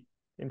 you'd be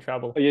in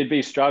trouble. you'd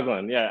be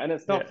struggling. Yeah, and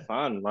it's not Yeah.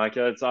 fun. Like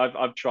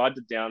I've tried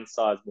to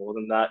downsize more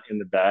than that in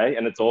the bay,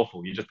 and it's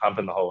awful. You're just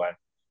pumping the whole way.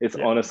 It's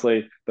Yeah.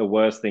 honestly the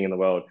worst thing in the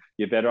world.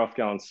 You're better off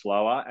going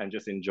slower and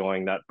just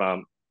enjoying that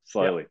bump Yeah.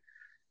 slowly.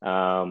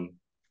 Um,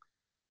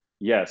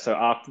 yeah, so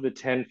after the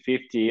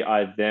 1050,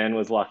 I then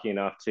was lucky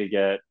enough to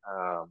get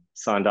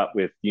signed up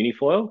with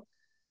Unifoil.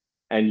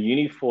 And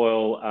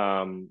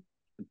Unifoil,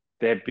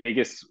 their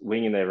biggest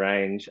wing in their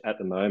range at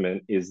the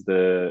moment is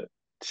the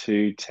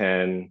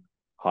 210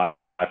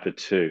 Hyper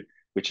 2,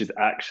 which is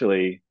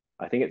actually,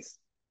 I think it's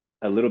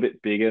a little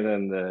bit bigger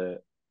than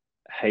the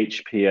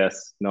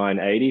HPS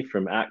 980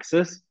 from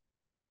Axis.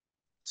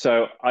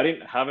 So I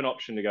didn't have an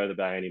option to go to the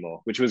bay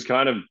anymore, which was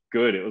kind of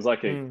good. It was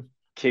like a Mm.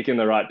 kick in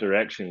the right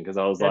direction because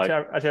I was Yeah. like,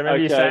 I remember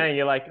you okay, saying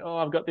you're like, oh,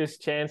 I've got this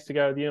chance to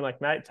go with you. I'm like,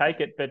 mate, take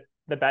it, but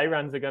the bay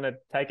runs are gonna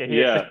take a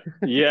hit.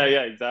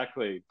 yeah,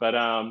 exactly. But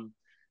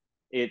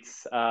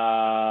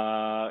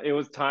it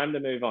was time to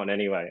move on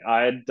anyway.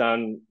 I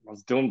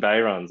was doing bay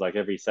runs like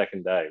every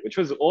second day, which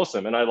was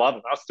awesome, and I love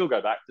it. I'll still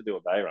go back to do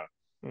a bay run.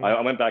 Mm.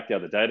 I went back the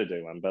other day to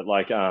do one, but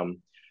like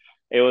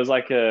it was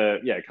like a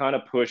yeah kind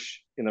of push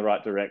in the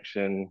right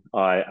direction.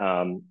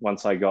 I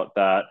once I got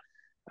that,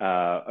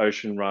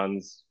 ocean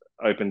runs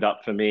opened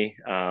up for me.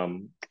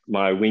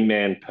 My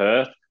wingman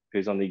Perth,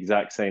 who's on the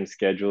exact same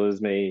schedule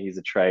as me, he's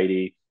a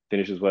tradie,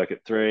 finishes work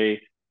at 3.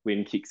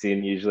 Wind kicks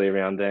in usually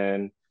around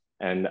then,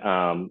 and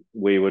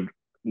we would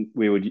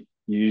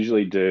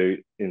usually do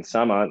in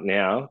summer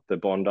now the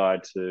Bondi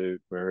to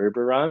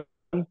Maroubra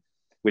run,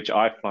 which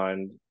I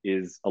find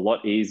is a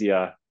lot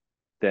easier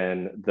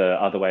than the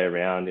other way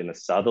around in a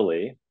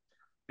southerly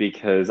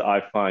because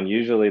I find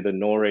usually the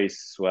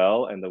nor'east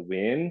swell and the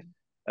wind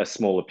are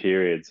smaller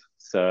periods.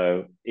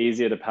 So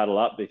easier to paddle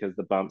up because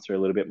the bumps are a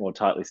little bit more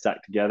tightly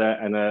stacked together.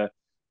 And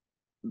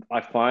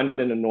I find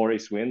in a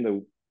nor'east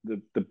wind,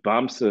 the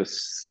bumps are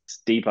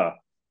steeper.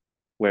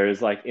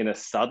 Whereas like in a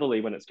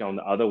southerly, when it's going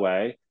the other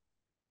way,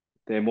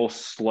 they're more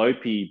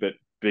slopey but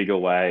bigger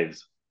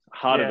waves.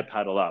 Harder to Yeah.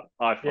 paddle up,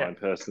 I Yeah. find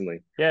personally.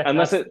 Yeah.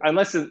 Unless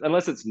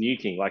it's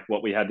nuking, like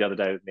what we had the other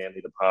day with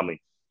Manly the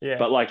Palmy. Yeah.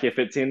 But like if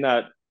it's in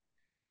that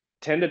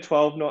 10 to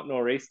 12 knot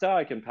nor'easter,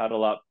 I can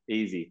paddle up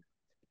easy.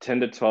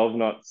 10 to 12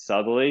 knot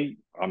southerly,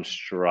 I'm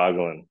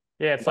struggling.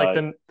 Yeah, it's like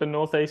Like, the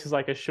northeast is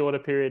like a shorter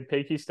period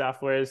peaky stuff,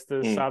 whereas the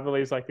mm,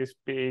 southerly is like this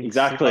big,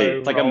 exactly. slow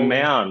It's like a rolling.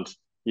 mound.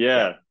 Yeah,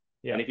 Yeah.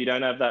 yeah, And if you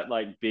don't have that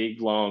like big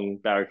long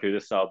barracuda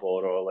style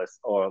board or less,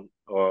 or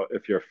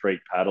if you're a freak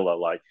paddler,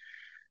 like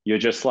you're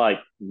just like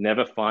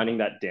never finding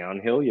that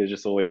downhill. You're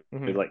just always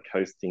hmm like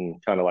coasting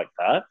kind of like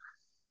that.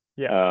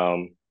 yeah,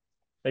 Um,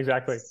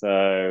 exactly.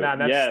 so Nah,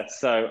 that's yeah,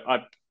 so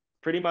I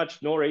pretty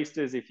much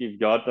nor'easters, if you've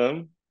got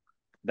them,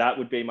 that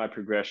would be my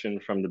progression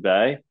from the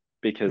bay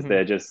because mhm.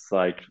 they're just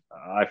like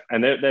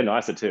and they're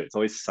nicer too. It's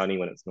always sunny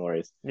when it's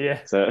nor'east, Yeah,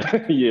 so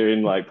you're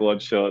in like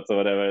board shorts or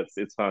whatever.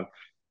 It's fun.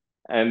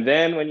 And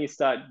then when you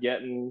start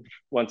getting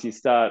once you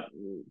start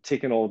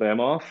ticking all them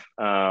off,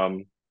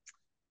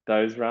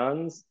 those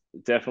runs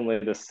definitely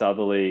the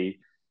southerly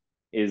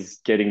is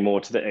getting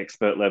more to the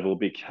expert level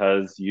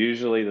because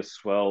usually the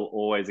swell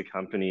always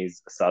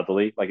accompanies a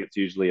southerly. Like it's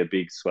usually a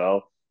big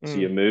swell. So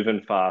you're mm,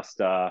 moving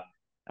faster.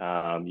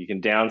 You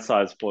can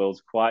downsize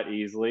foils quite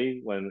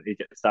easily when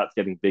starts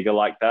getting bigger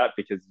like that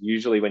because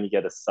usually when you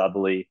get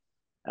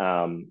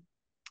um,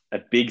 a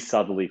big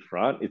southerly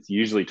front, it's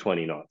usually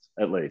 20 knots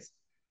at least.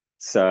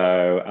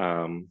 So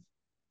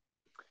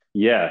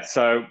yeah,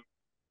 so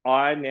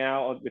I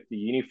now with the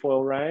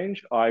unifoil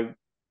range, I've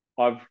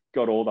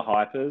got all the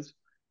hypers.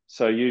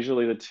 So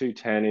usually the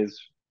 210 is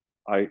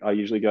I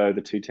usually go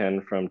the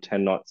 210 from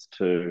 10 knots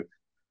to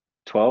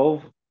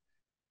 12.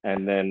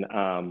 And then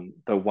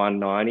the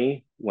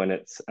 190 when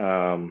it's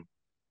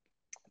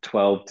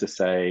 12 to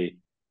say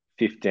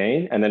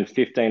 15, and then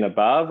 15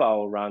 above,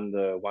 I'll run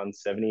the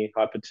 170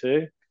 Hyper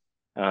 2.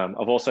 I've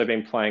also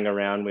been playing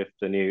around with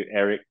the new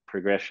Eric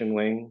progression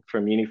wing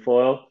from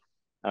Unifoil.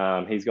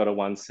 He's got a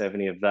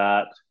 170 of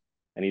that,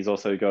 and he's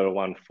also got a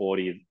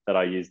 140 that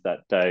I used that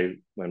day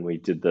when we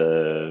did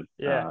the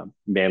Yeah,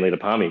 Manly to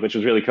Palmy, which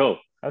was really cool.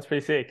 that's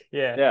pretty sick.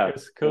 Yeah, it Yeah,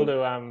 was cool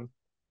to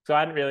So I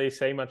hadn't really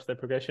seen much of the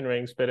progression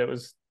rings, but it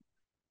was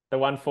the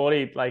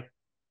 140 like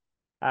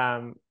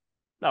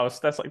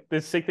that's like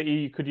it's sick that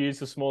you could use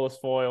the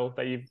smallest foil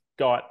that you've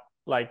got,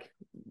 like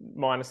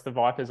minus the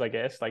Vipers, I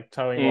guess, like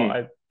towing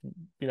mm,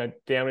 what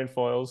downwind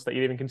foils that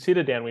you'd even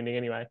consider downwinding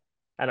anyway,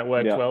 and it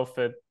worked yeah. well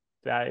for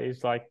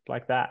days like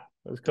that.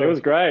 It was It cool. was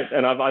great,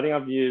 and I think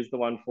I've used the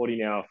 140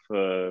 now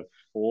for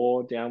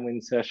 4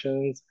 downwind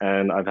sessions,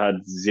 and I've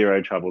had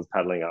zero troubles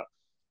paddling up,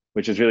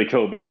 which is really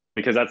cool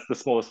because that's the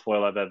smallest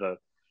foil I've ever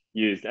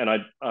used, and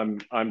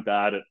I'm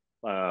bad at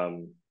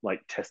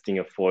like testing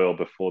a foil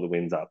before the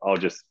wind's up. I'll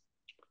just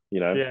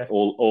Yeah,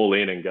 all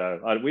in and go.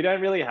 We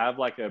don't really have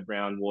like a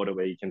brown water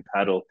where you can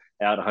paddle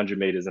out 100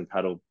 meters and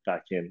paddle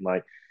back in.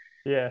 Like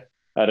yeah.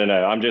 I don't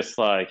know. I'm just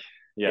like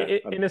yeah.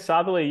 In a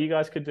southerly, you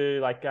guys could do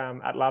like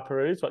at La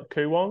Perouse, like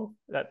Kuwong.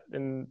 That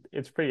and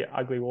it's pretty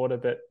ugly water,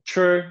 but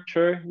True.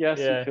 Yes,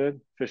 you yeah,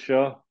 could for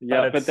sure. but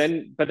Yeah, but it's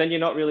then you're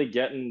not really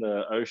getting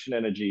the ocean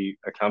energy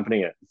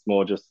accompanying it. It's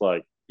more just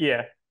like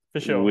yeah, for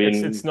sure.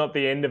 It's wind. not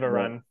the end of a Yeah,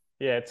 run.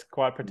 Yeah, it's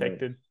quite yeah.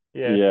 protected.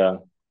 Yeah, Yeah.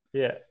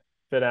 yeah.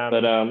 But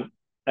But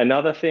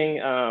another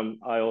thing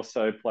I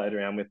also played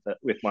around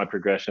with my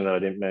progression that I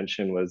didn't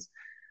mention was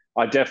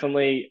I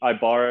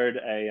borrowed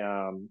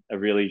a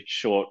really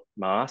short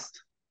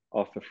mast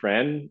off a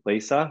friend,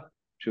 Lisa.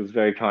 She was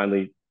very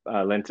kindly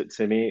lent it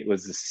to me. It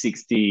was a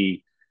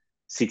 60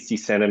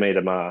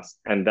 centimeter mast,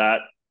 and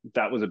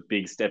that was a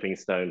big stepping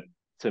stone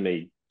to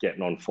me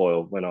getting on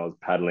foil when I was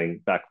paddling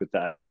back with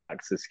that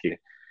Axis gear.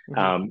 mhm.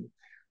 Um,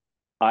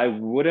 I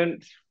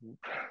wouldn't,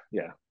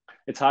 yeah,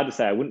 it's hard to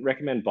say. I wouldn't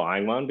recommend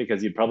buying one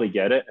because you'd probably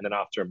get it, and then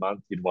after a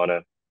month, you'd want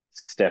to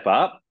step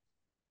up.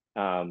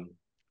 Um,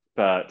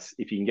 but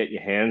if you can get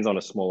your hands on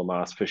a smaller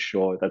mast, for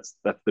sure, that's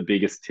the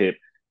biggest tip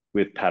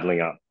with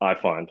paddling up, I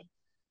find.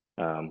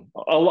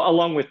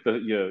 Along with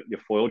your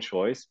foil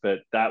choice, but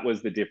that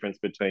was the difference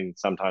between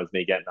sometimes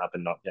me getting up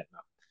and not getting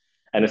up,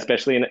 and Yeah,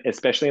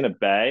 especially in a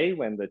bay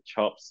when the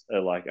chops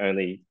are like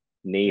only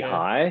knee yeah.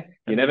 high,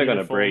 you're And the never going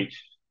to uniform.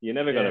 breach. You're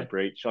never going to Yeah.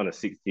 breach on a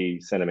 60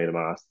 centimeter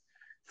mast.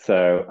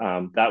 So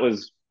that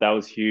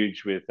was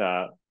huge with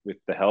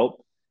the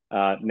help.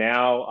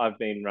 Now I've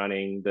been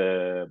running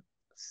the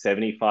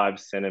 75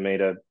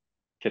 centimeter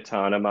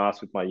katana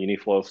mast with my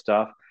unifoil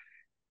stuff,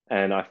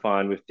 and I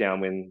find with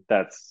downwind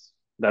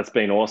that's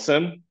been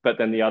awesome. But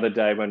then the other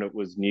day when it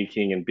was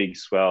nuking and big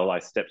swell, I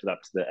stepped it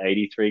up to the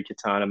 83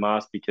 katana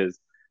mast because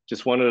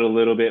just wanted a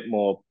little bit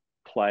more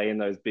play in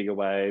those bigger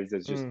waves.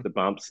 There's just Mm. the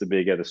bumps are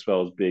bigger, the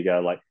swell's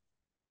bigger, like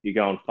you're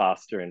going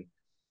faster, and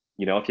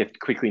if you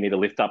quickly need to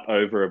lift up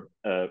over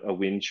a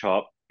wind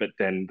chop, but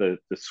then the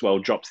swell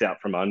drops out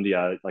from under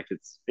you, like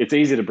it's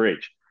easy to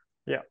breach.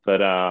 Yeah.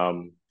 But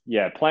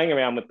yeah, playing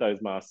around with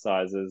those mast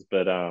sizes,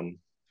 but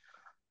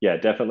yeah,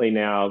 definitely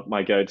now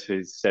my go-to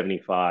is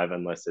 75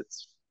 unless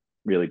it's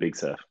really big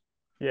surf.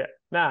 Yeah.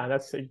 Nah,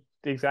 that's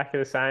exactly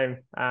the same.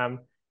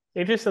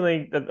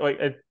 Interestingly, like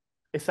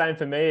it's same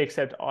for me,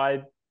 except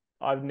I've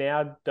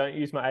now don't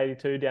use my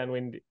 82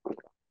 downwind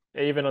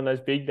even on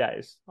those big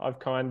days. I've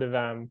kind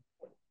of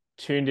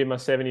tuned in my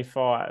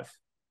 75,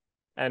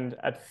 and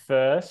at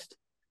first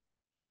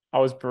I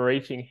was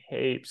breaching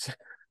heaps.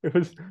 It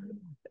was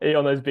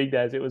on those big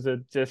days. It was a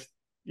just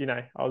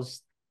I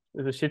was it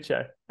was a shit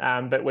show.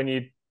 But when I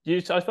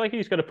feel like you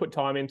just got to put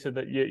time into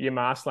your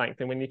mass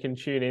length, and when you can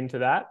tune into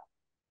that,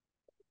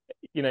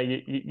 you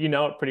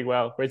know it pretty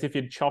well. Whereas if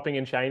you're chopping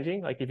and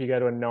changing, like if you go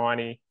to a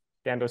 90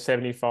 down to a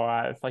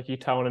 75, like you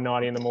tow on a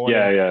 90 in the Yeah,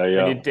 morning, yeah,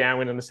 then yeah, you're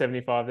downwind on the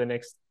 75 the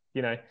next,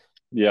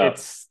 yeah,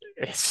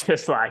 it's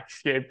just like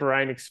your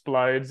brain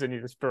explodes and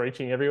you're just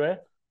breaching everywhere.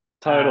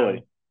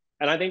 totally.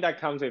 And I think that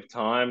comes with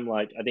time.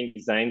 Like I think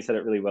Zane said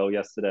it really well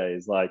yesterday.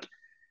 Is like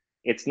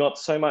it's not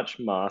so much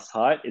mast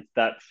height; it's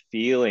that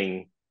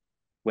feeling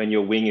when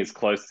your wing is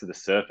close to the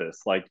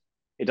surface. Like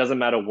it doesn't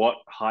matter what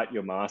height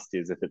your mast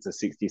is, if it's a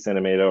 60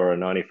 centimeter or a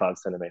 95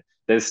 centimeter,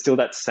 there's still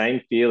that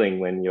same feeling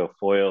when your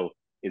foil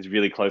is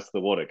really close to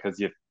the water because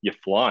you're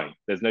flying.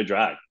 There's no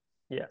drag.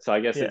 Yeah, So I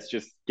guess yeah, it's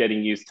just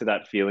getting used to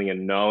that feeling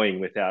and knowing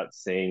without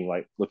seeing,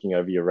 like looking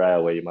over your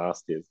rail where your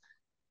mast is,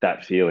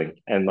 that feeling.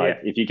 And like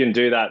yeah, if you can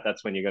do that,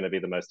 that's when you're going to be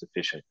the most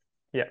efficient.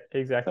 yeah,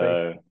 exactly.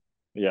 So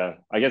yeah,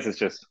 I guess it's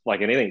just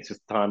like anything, it's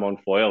just time on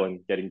foil and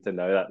getting to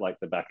know that like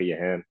the back of your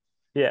hand.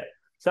 Yeah.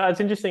 So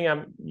it's interesting.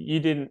 You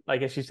didn't, I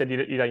guess you said you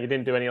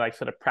didn't do any like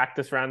sort of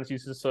practice runs. You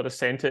just sort of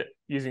sent it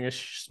using a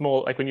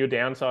small, like when you were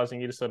downsizing,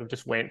 you just sort of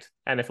just went.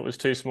 And if it was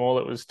too small,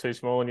 it was too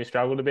small, and you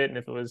struggled a bit. And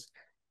if it was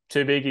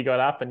too big, you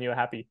got up and you were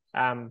happy.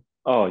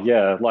 Oh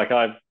yeah, like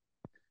I've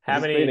How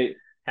it's been a many it's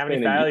how many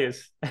been a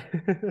failures?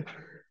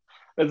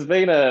 it's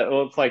been a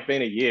well, it's like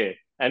been a year,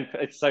 and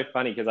it's so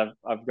funny because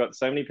I've got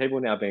so many people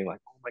now being like,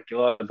 "Oh my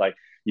God, like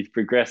you've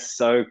progressed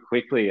so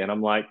quickly. And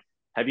I'm like,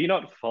 have you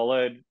not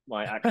followed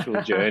my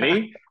actual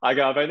journey? I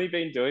go, I've only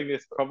been doing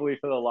this probably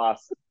for the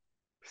last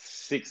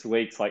 6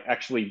 weeks, like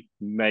actually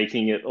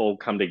making it all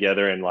come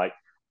together and like,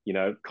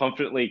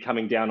 confidently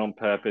coming down on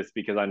purpose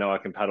because I know I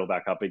can paddle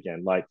back up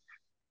again. Like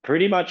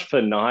pretty much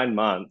for 9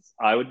 months,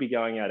 I would be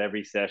going out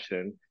every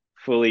session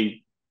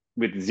fully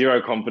with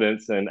zero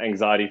confidence and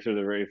anxiety through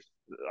the roof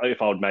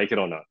if I would make it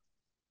or not.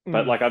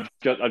 But Mm. like I've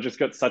just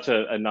got such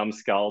a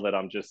numbskull that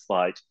I'm just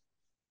like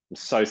I'm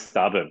so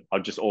stubborn.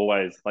 I've just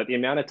always like the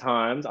amount of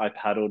times I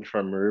paddled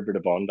from Maroubra to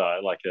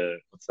Bondi, like a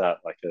what's that?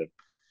 Like a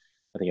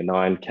I think a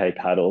 9K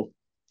paddle.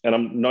 And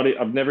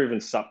I've never even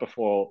supped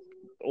before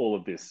all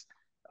of this.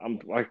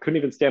 I couldn't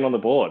even stand on the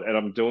board and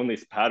I'm doing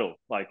this paddle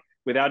like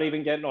without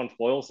even getting on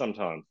foil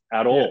sometimes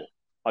at Yeah. all.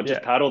 I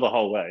just Yeah. paddle the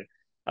whole way.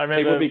 I People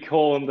would remember. be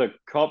calling the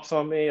cops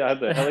on me. I had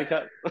the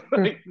helicopter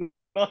like,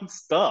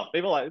 non-stop.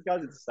 People are like, this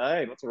guy's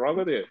insane. What's wrong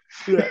with you?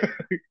 Yeah.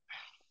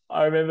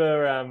 I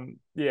remember,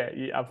 yeah,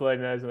 you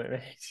uploading those. And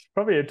like, it's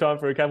probably a time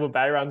for a couple of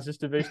bay runs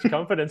just to boost your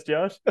confidence,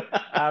 Josh.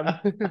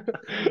 But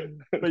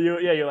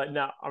yeah, you're like,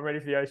 no, I'm ready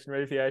for the ocean,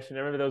 ready for the ocean. I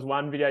remember there was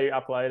one video you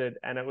uploaded,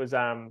 and it was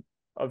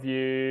of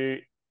you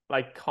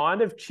like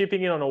kind of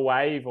chipping in on a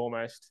wave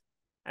almost,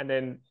 and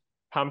then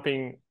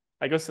pumping.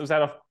 I guess it was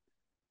that off.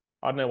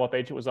 I don't know what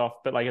beach it was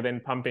off, but like and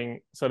then pumping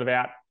sort of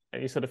out,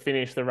 and you sort of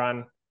finish the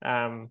run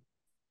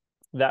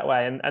that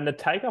way. And the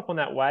takeoff on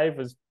that wave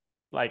was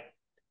like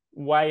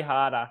way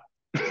harder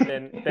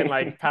than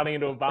like paddling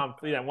into a bump.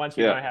 Once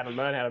you Yeah. know how to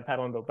learn how to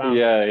paddle into a bump.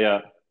 Yeah,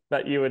 yeah.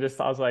 But you were just,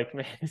 I was like,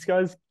 man, this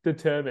guy's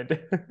determined.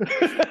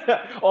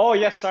 Oh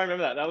yes, I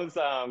remember that. That was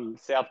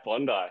South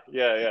Bondi.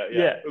 Yeah, yeah, yeah.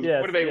 Yeah, Would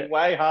yes, have yeah. been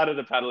way harder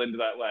to paddle into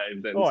that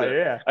wave than Oh to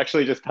yeah,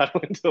 actually just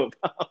paddle into a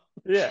pump.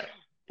 yeah,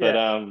 But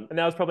yeah. And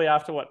that was probably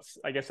after what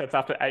I guess that's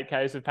after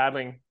 8Ks of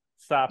paddling,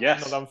 SUP, not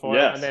yes, on foil,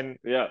 and yes, then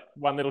yeah,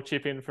 one little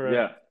chip in for a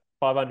yeah,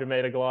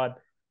 500-meter glide.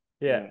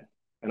 Yeah. yeah.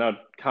 And I'd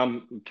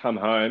come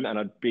home and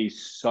I'd be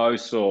so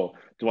sore. Do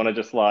you want to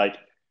just like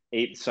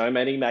eat so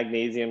many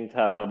magnesium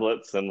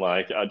tablets and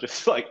like I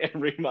just like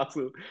every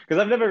muscle because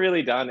I've never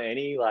really done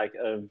any like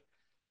of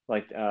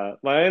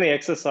my only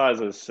exercise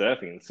was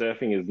surfing.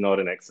 Surfing is not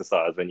an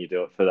exercise when you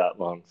do it for that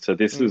long. So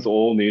this was Mm,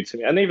 all new to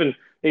me. And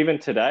even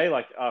today,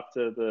 like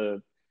after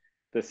the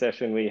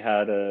session we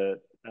had a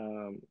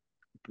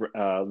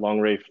long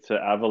reef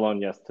to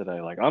Avalon yesterday,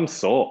 like I'm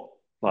sore.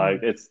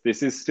 Like mm.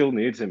 this is still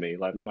new to me.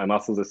 Like my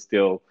muscles are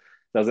still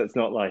does it's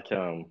not like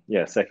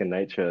yeah, second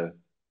nature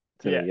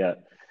to Yeah. me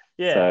yet.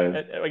 Yeah.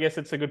 So I guess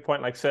it's a good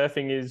point. Like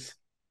surfing is,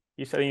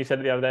 I think you said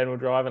it the other day when we were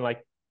driving,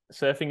 like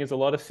surfing is a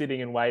lot of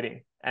sitting and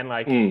waiting. And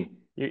like, I think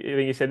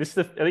you said I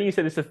think you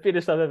said this is the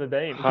fittest I've ever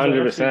been because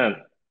I've actually 100%.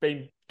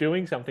 been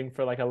doing something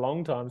for like a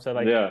long time. So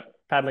like Yeah.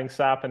 paddling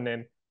SUP and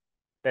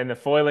then the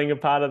foiling a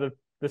part of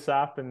the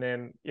SUP and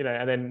then,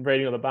 and then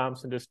reading all the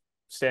bumps and just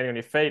standing on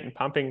your feet and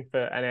pumping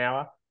for an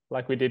hour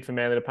like we did for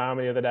Manly to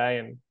Palmer the other day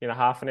and,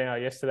 half an hour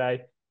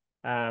yesterday.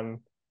 Um,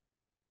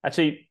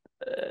 actually,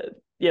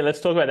 yeah, let's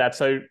talk about that.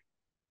 So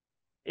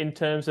in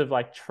terms of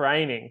like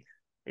training,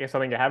 I guess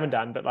something I haven't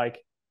done, but like,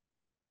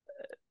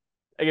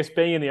 I guess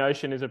being in the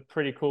ocean is a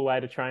pretty cool way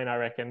to train, I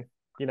reckon.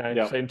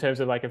 Yeah. So in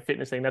terms of like a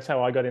fitness thing, that's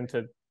how I got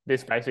into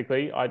this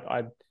basically.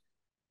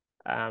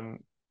 Um,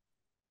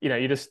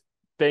 you just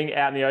being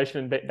out in the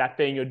ocean and that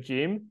being your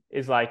gym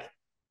is like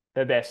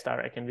the best, I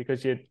reckon,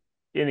 because you're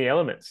in the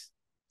elements.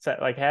 So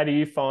like, how do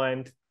you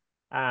find,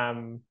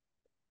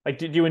 like,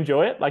 did you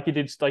enjoy it? Like you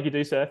do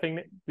surfing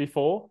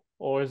before,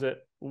 or is it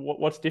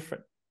what's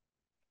different?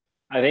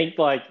 I think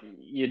like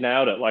you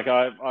nailed it. Like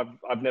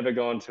I've never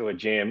gone to a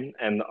gym,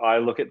 and I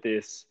look at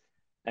this,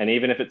 and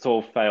even if it's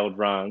all failed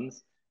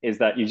runs, is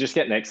that you just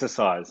get an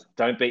exercise.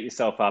 Don't beat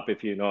yourself up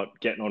if you're not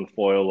getting on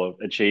foil or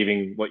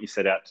achieving what you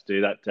set out to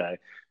do that day.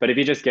 But if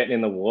you're just getting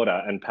in the water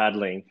and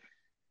paddling,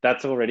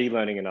 that's already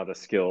learning another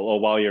skill. Or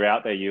while you're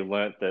out there, you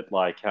learnt that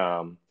like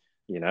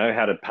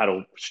how to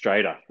paddle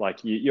straighter. Like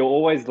you're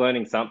always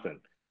learning something.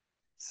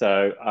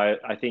 So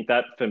I think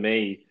that for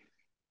me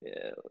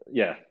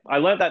yeah, I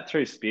learned that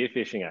through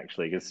spearfishing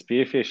actually, because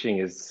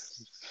spearfishing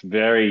is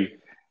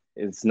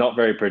it's not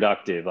very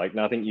productive. Like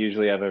nothing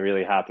usually ever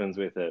really happens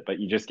with it, but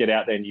you just get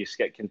out there and you just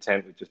get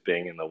content with just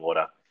being in the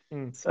water.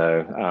 Mm.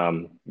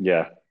 So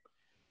yeah,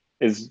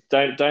 is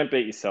don't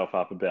beat yourself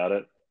up about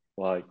it.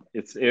 Like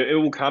it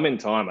will come in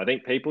time. I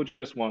think people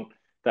just want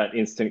that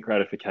instant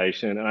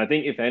gratification, and I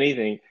think if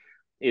anything,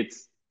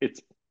 it's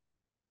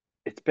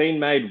it's been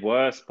made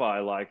worse by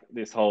like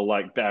this whole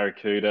like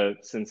Barracuda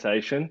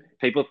sensation.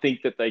 People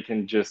think that they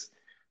can just,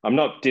 I'm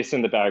not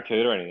dissing the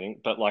Barracuda or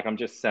anything, but like I'm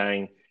just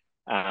saying,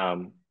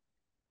 um,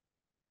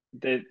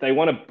 they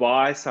want to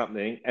buy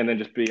something and then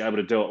just be able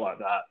to do it like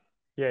that.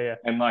 Yeah, yeah,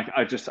 And like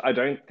I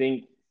don't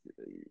think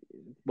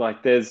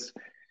like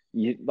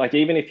like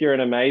even if you're an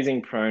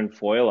amazing prone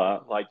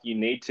foiler, like you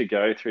need to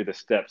go through the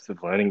steps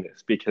of learning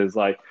this because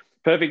like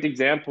perfect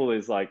example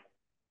is like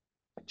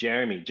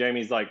Jeremy.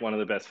 Jeremy's like one of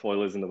the best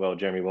foilers in the world,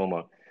 Jeremy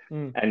Wilmot,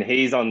 mm. and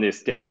he's on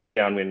this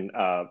downwind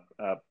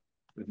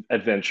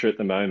adventure at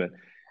the moment.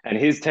 and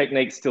his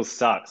technique still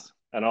sucks.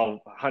 And I'll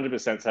 100%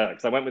 say that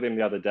because I went with him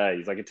the other day.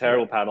 He's like a Yeah.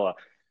 terrible paddler,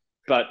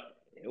 but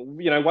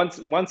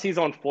once he's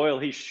on foil,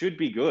 he should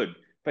be good,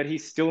 but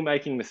he's still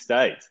making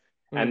mistakes,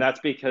 and Mm. that's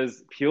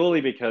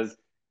purely because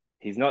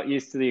he's not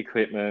used to the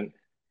equipment.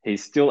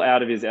 He's still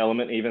out of his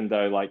element, even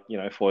though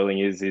foiling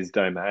is his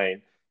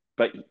domain.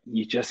 But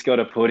you just got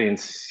to put in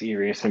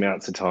serious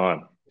amounts of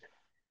time,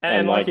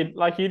 And and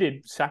like you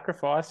did,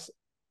 sacrifice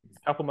a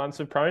couple months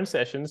of prone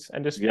sessions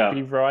and just yeah,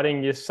 be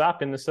riding your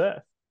sup in the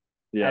surf.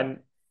 yeah, And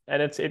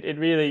it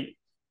really,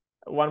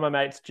 one of my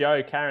mates,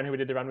 Joe Karen, who we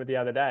did the run with the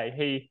other day,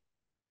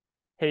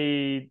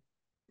 he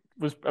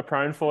was a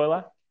prone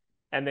foiler,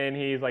 and then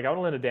he's like, I want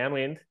to learn a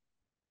downwind,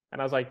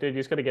 and I was like, dude, you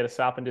just got to get a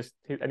sup and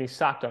and he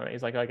sucked on it.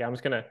 He's like, okay, I'm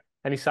just gonna,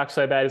 and he sucked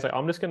so bad, he's like,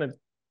 I'm just gonna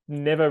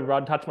never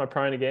run touch my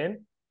prone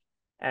again.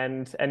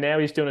 And now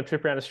he's doing a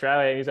trip around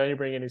Australia and he's only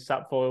bringing his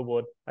sup foil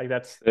board. Like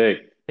that's sick,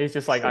 he's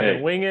just like, I can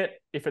sick, wing it.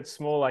 If it's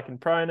small, I can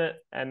prone it.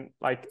 And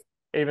like,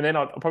 even then,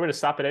 I'll probably just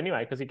sup it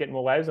anyway because you get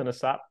more waves on a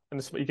sup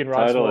and you can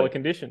ride smaller totally,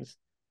 conditions.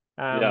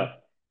 yeah,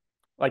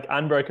 Like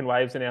unbroken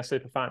waves are now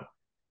super fun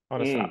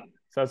on a sup. mm,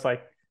 So it's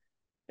like,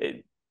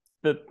 it,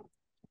 the,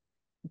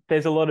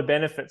 there's a lot of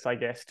benefits, I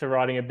guess, to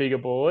riding a bigger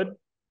board.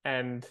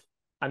 And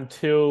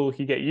until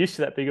you get used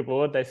to that bigger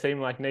board, they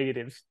seem like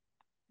negatives.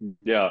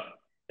 yeah.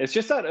 It's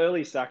just that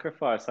early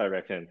sacrifice, I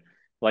reckon.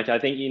 Like, I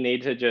think you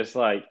need to just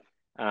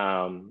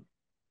um,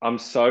 I'm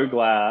so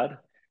glad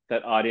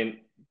that I didn't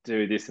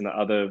do this in the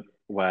other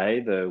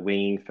way, the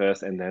winging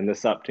first and then the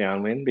sup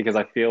downwind, because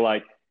I feel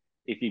like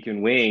if you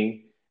can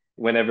wing,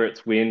 whenever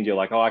it's wind, you're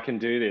like, oh, I can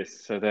do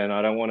this. So then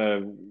I don't want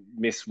to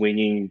miss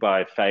winging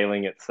by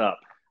failing at sup.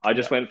 I Yeah.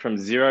 just went from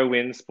zero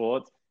wind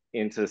sports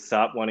into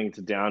sup, wanting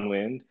to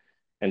downwind,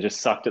 and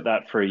just sucked at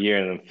that for a year.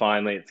 And then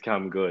finally it's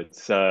come good.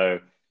 So,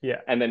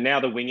 Yeah. and then now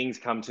the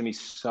wingings come to me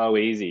so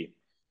easy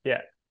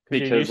Yeah.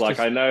 Because you're because used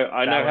to I know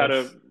how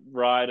to balance.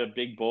 ride a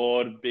big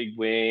board, big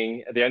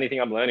wing. The only thing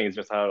I'm learning is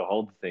just how to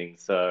hold the thing.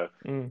 So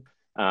Mm.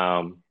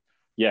 um,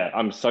 yeah,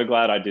 I'm so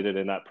glad I did it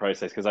in that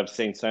process because I've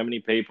seen so many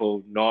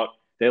people not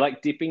they're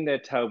like dipping their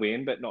toe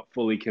in but not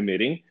fully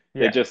committing.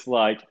 They're Yeah. just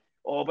like,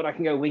 oh, but I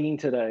can go winging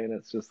today, and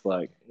it's just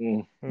like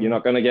you're Mm.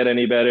 not going to get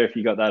any better if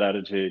you got that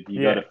attitude.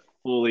 You got Yeah. to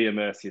fully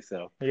immerse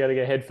yourself. You got to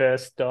get head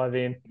first, dive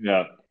in.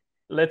 Yeah,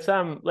 Let's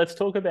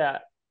talk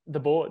about the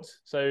boards.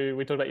 So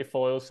we talked about your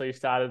foils. So you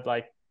started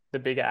like the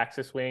bigger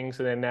axis wings,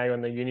 and then now you're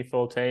on the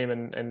unifoil team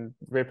and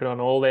ripping on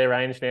all their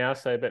range now.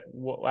 So, but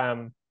what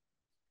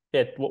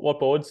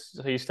boards?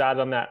 So you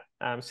started on that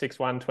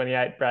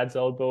 6/1/28 Brad's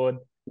old board.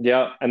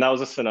 yeah, and that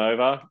was a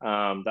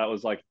Sonova. That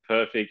was like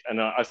perfect,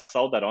 and I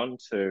sold that on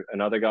to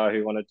another guy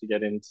who wanted to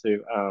get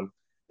into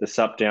the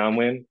sup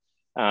downwind.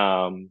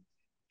 Um,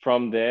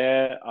 from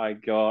there, I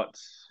got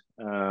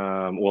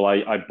well,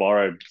 I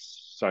borrowed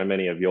so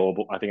many of your.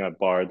 I think I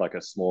borrowed like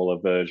a smaller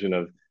version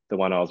of the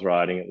one I was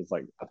riding. It was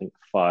like I think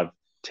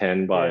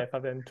 510 by Yeah,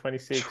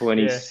 526. Yeah,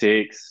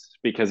 26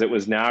 because it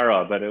was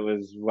narrow, but it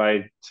was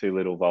way too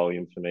little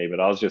volume for me. But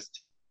I was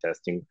just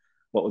testing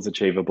what was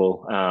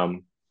achievable.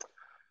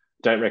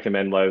 Don't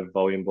recommend low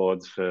volume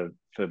boards for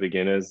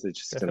beginners. It's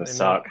just going to definitely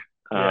suck.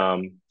 not. Yeah,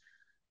 Um,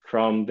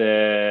 from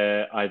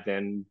there, I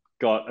then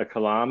got a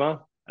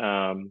Kalama.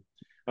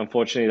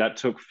 Unfortunately, that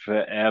took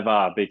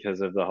forever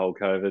because of the whole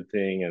COVID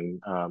thing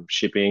and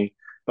shipping.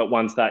 But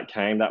once that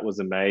came, that was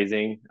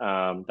amazing.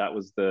 That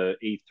was the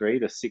E3,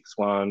 the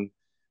 6-1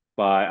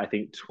 by I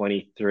think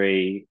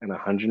 23 and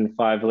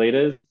 105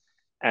 liters.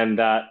 And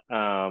that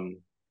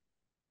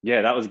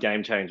was a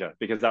game changer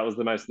because that was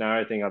the most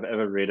narrow thing I've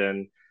ever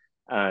ridden.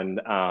 And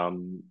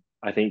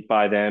I think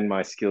by then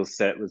my skill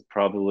set was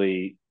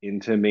probably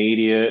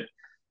intermediate.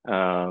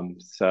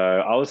 So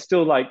I was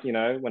still like,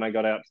 when I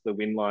got out to the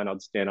wind line,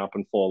 I'd stand up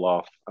and fall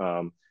off,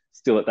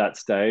 still at that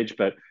stage.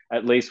 But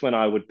at least when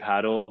I would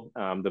paddle,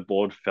 the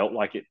board felt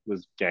like it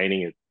was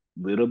gaining a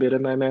little bit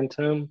of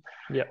momentum.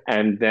 yeah,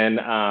 And then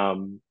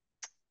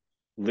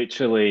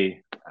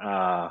literally,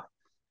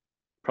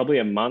 probably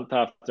a month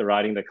after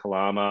riding the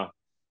Kalama,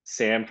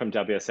 Sam from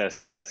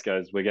WSS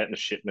goes, "We're getting a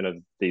shipment of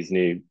these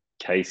new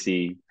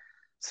Casey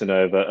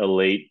Sonova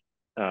Elite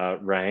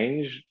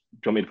range. Do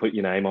you want me to put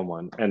your name on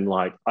one?" And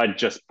like, I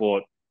just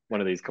bought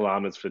one of these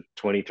Kalamas for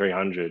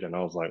 2,300, and I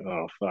was like,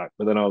 "Oh fuck!"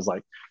 But then I was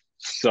like,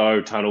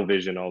 so tunnel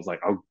vision. I was like,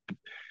 "Oh."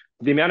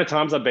 The amount of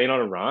times I've been on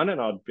a run,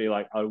 and I'd be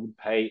like, I would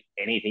pay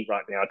anything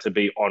right now to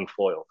be on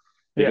foil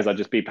yeah, because I'd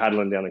just be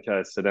paddling down the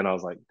coast. So then I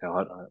was like,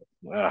 God,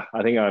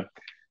 I think I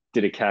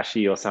did a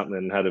cashy or something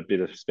and had a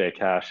bit of spare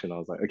cash, and I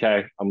was like,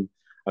 okay, I'm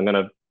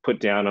gonna put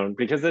down on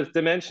because the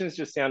dimensions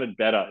just sounded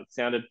better. It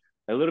sounded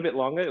a little bit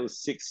longer. It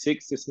was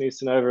 6'6", this new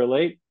Sonova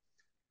Elite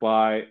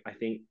by I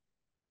think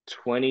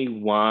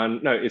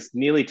 21. No, it's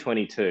nearly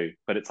 22,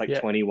 but it's like yeah.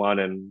 21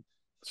 and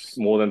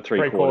more than three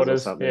Three quarters or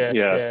quarters. something. Yeah,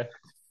 Yeah, yeah.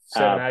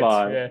 Seven uh, eighths.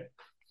 by Yeah,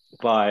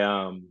 by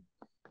um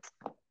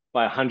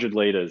by 100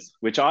 liters,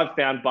 which I've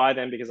found by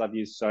then because I've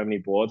used so many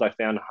boards. I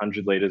found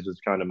 100 liters was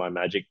kind of my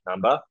magic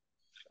number.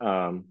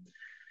 Um,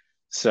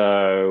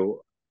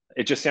 So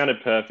it just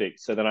sounded perfect.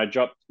 So then I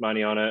dropped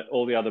money on it.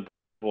 All the other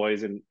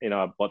boys in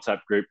our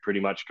WhatsApp group pretty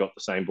much got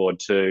the same board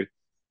too.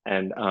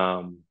 And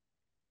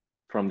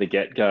from the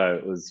get go,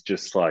 it was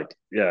just like,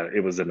 yeah,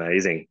 it was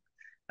amazing.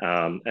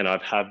 And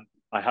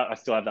I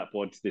still have that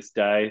board to this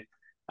day.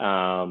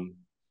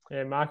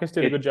 Yeah, Marcus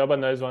did a It good job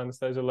on those ones,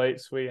 those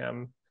elites.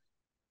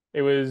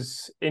 It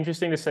was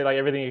interesting to see like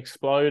everything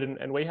explode,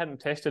 and we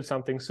hadn't tested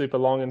something super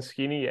long and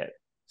skinny yet.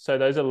 So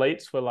those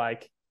elites were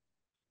like,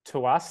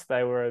 to us,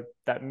 they were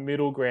that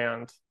middle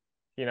ground.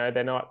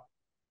 They're not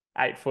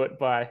 8 foot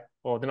by,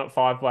 or they're not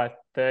 5 by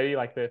 30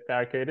 like the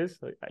Barracudas.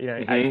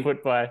 8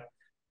 foot by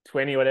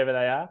 20, whatever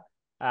they are.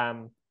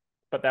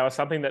 But that was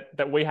something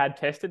that we had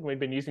tested and we'd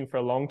been using for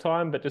a long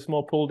time, but just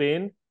more pulled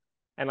in,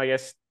 and I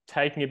guess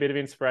taking a bit of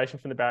inspiration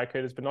from the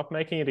Barracudas, but not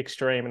making it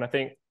extreme. And I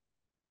think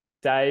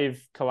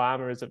Dave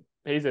Kalama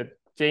he's a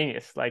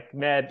genius, like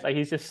mad, like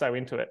he's just so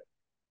into it.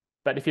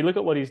 But if you look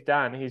at what he's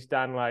done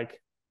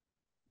like,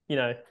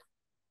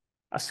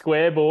 a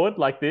square board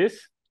like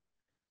this,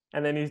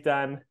 and then he's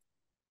done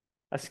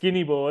a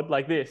skinny board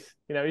like this.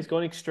 He's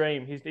gone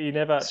extreme.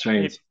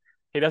 strange.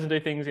 He doesn't do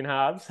things in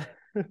halves,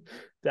 Dave,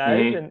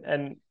 Mm-hmm.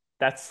 and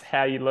that's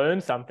how you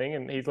learn something.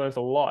 And he's learned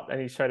a lot,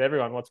 and he's showed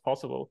everyone what's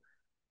possible.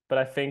 But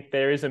I think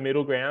there is a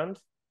middle ground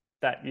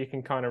that you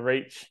can kind of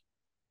reach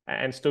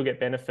and still get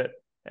benefit.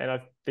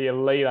 And the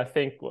elite, I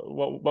think,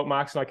 what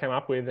Marks and I came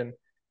up with, and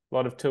a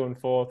lot of 2 and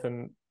 4th,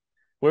 and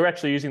we were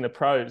actually using the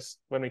pros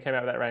when we came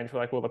out of that range. We're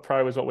like, well, the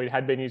pro was what we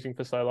had been using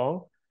for so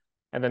long,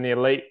 and then the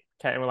elite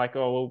came, and we're like,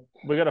 oh, well,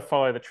 we've got to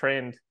follow the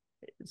trend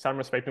in some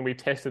respect. And we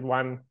tested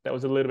one that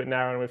was a little bit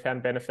narrow, and we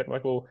found benefit. And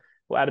like, we'll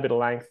add a bit of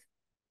length,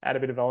 add a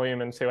bit of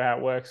volume, and see how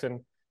it works. And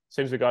as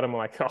soon as we got them, we're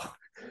like, oh,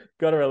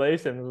 got to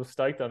release him. We were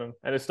stoked on him,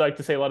 and it's stoked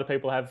to see a lot of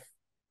people have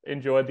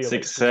enjoyed the elites as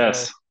well.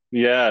 Success.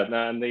 Yeah.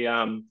 No, and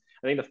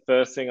I think the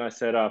first thing I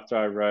said after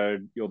I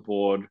rode your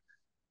board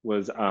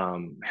was,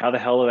 how the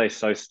hell are they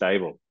so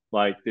stable?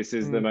 Like, this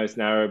is the most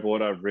narrow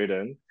board I've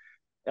ridden,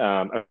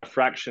 a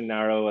fraction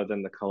narrower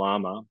than the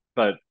Kalama,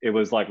 but it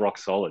was like rock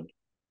solid.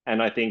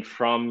 And I think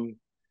from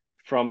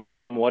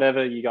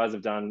whatever you guys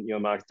have done,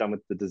 Mark's done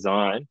with the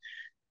design,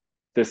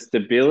 the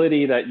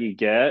stability that you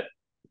get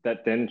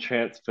that then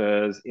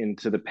transfers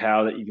into the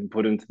power that you can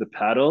put into the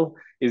paddle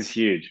is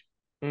huge.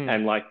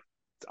 And like,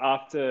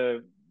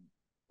 after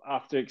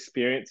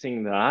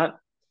experiencing that,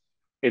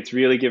 it's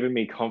really given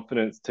me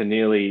confidence to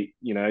nearly,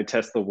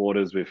 test the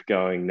waters with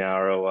going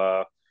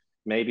narrower,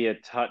 maybe a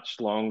touch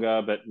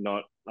longer, but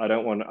not. I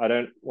don't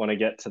want to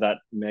get to that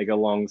mega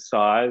long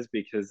size,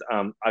 because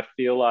I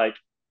feel like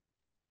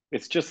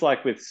it's just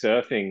like with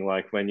surfing.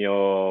 Like, when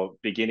you're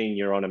beginning,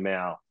 you're on a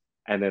mount,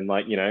 and then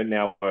like,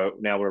 now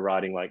we're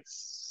riding like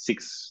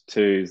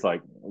 6.2s,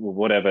 like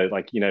whatever,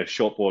 like,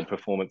 shortboard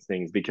performance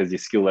things, because your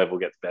skill level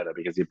gets better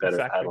because you're better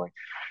at Exactly. paddling.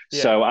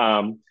 Yeah.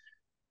 So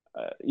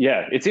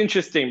yeah, it's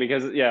interesting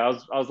because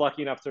I was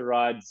lucky enough to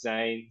ride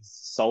Zane's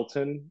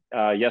Sultan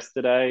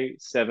yesterday,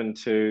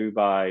 7.2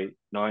 by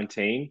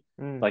 19.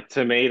 Like,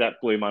 to me, that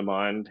blew my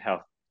mind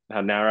how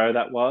narrow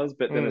that was.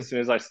 But then as soon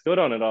as I stood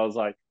on it, I was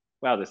like,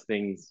 wow, this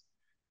thing's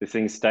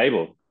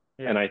stable.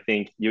 Yeah. And I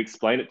think you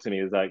explained it to me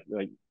as like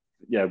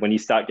yeah, when you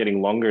start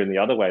getting longer in the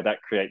other way,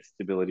 that creates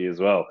stability as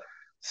well.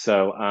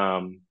 So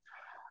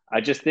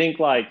I just think,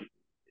 like,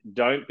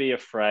 don't be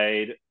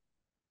afraid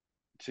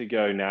to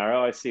go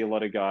narrow. I see a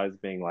lot of guys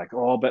being like,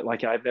 oh, but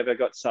like, I've never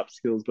got sup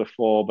skills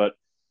before. But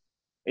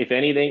if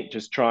anything,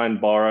 just try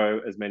and borrow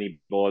as many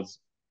boards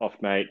off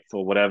mates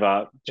or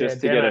whatever,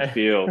 just to get a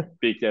feel.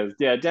 Because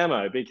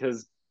demo,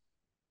 because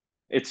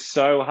it's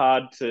so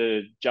hard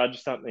to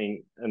judge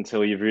something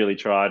until you've really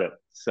tried it.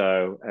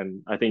 So,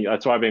 and I think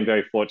that's why I've been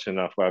very fortunate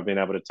enough where I've been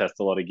able to test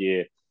a lot of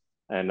gear.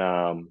 And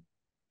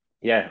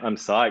yeah, I'm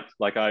psyched.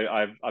 Like,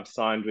 I've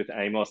signed with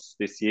Amos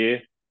this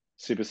year,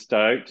 super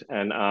stoked,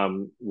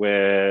 and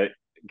we're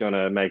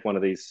gonna make one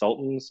of these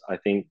Sultans. I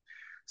think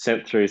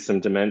sent through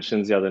some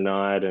dimensions the other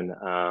night, and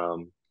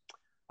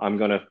I'm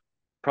gonna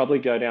probably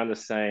go down the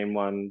same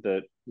one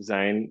that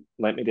Zane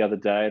lent me the other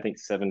day. I think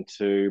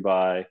 7.2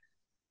 by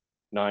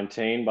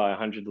 19 by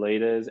 100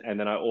 liters, and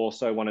then I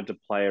also wanted to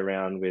play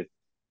around with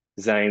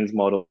Zane's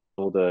model,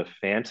 the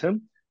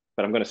Phantom,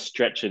 but I'm gonna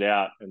stretch it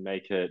out and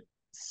make it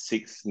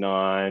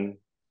 6.9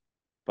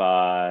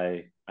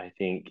 by, I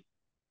think,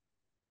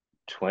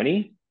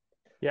 20.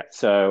 Yeah.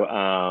 So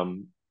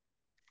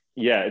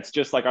yeah, it's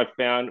just like, I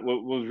found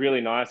what was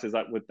really nice is,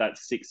 like, with that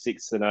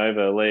 6.6 and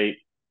over elite,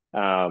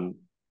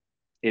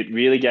 it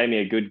really gave me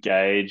a good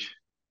gauge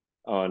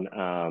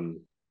on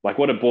like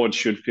what a board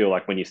should feel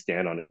like when you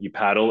stand on it. You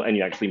paddle and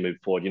you actually move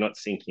forward. You're not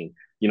sinking.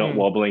 You're not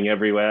wobbling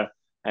everywhere.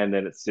 And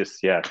then it's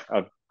just, I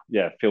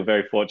feel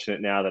very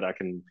fortunate now that I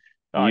can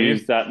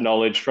use that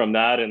knowledge from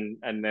that, and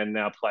then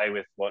now play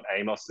with what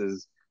Amos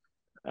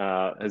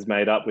has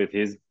made up with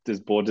his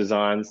board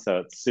designs. So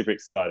it's super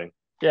exciting.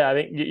 Yeah, I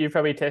think you've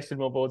probably tested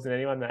more boards than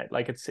anyone, mate.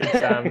 Like, it's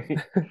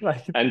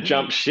like, and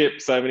jump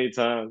ship so many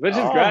times, which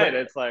is great.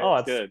 It's like,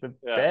 it's good. The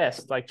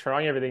best. Like,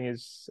 trying everything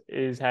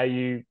is how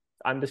you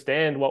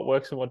understand what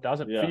works and what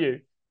doesn't for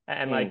you.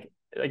 And like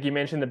you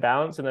mentioned, the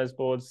balance in those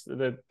boards,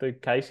 the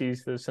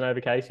Caseys, the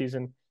Sonova Caseys,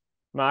 and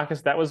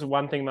Marcus, that was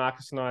one thing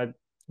Marcus and I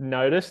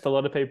noticed. A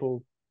lot of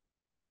people,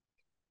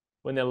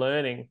 when they're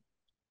learning,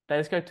 they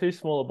just go too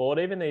small a board.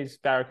 Even these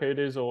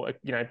Barracudas or,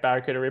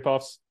 Barracuda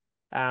ripoffs,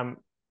 um,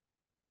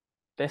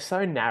 they're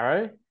so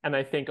narrow and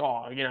they think,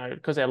 oh,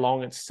 because they're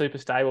long, it's super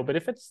stable. But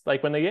if it's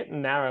like when they get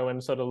narrow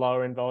and sort of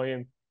lower in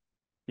volume,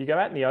 you go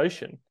out in the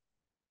ocean,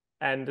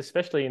 and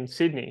especially in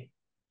Sydney,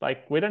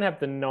 like we don't have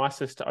the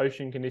nicest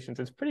ocean conditions.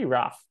 It's pretty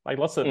rough. Like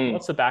Mm.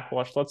 lots of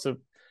backwash, lots of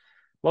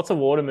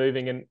water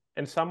moving,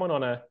 and someone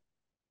on a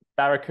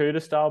Barracuda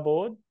style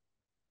board,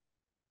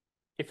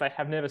 if they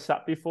have never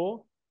sat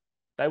before,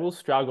 they will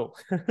struggle.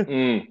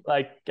 Mm.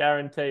 Like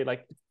guarantee.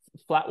 Like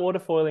flat water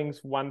foiling's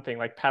one thing.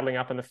 Like paddling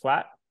up in the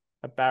flat,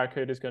 a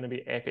Barracuda is going to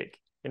be epic.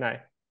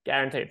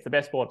 Guarantee it's the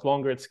best board. It's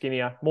longer, it's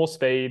skinnier, more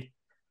speed,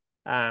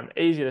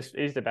 easy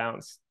to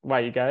balance.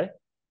 Away you go.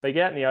 They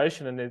get out in the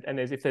ocean, and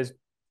there's if there's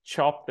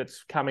chop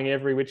that's coming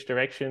every which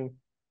direction,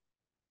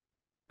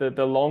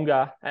 the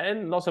longer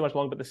and not so much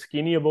longer, but the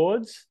skinnier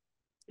boards,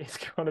 it's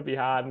going to be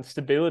hard. And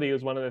stability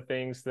was one of the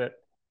things that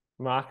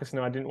Marcus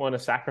and I didn't want to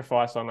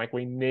sacrifice on. Like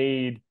we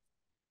need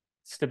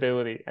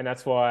stability, and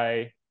that's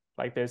why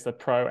like there's the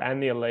pro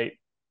and the elite,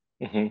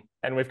 Mm-hmm.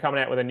 and we've come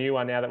out with a new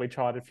one now that we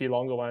tried a few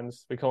longer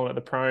ones. We're calling it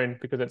the prone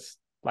because it's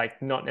like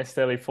not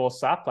necessarily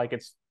forced up, like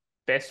it's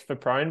best for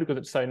prone because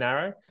it's so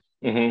narrow.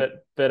 Mm-hmm.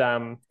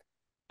 But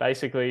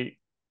basically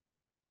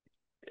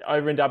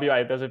over in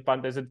WA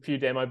there's a few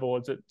demo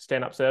boards at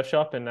Stand Up Surf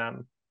Shop, and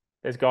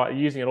there's guys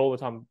using it all the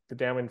time. The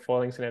Downwind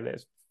foiling center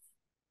there's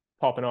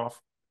popping off,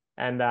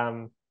 and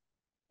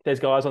there's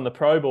guys on the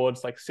pro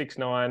boards like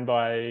 6'9"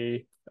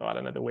 by I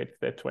don't know the width,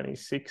 they're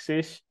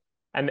 26-ish,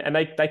 and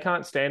they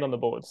can't stand on the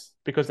boards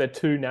because they're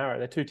too narrow,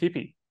 they're too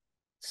tippy.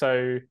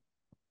 So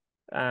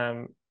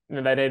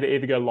they need to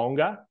either go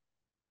longer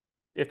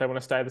if they want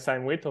to stay the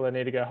same width, or they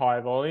need to go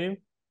higher volume,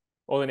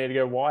 or they need to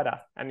go wider.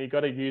 And you've got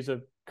to use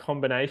a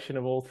combination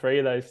of all three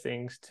of those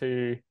things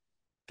to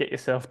get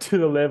yourself to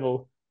the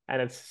level.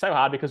 And it's so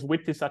hard because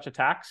width is such a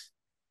tax.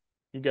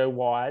 You go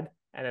wide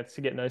and it's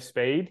to get no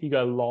speed. You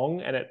go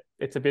long and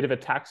it's a bit of a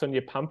tax on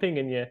your pumping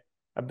and your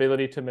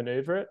ability to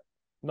maneuver it.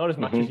 Not as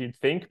much as Mm-hmm. you'd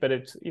think, but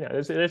it's,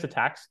 there's a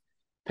tax.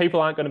 People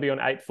aren't going to be on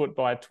 8 foot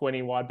by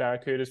 20 wide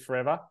Barracudas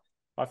forever.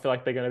 I feel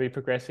like they're going to be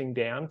progressing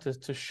down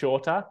to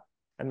shorter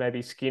and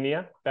maybe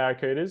skinnier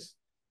Barracudas,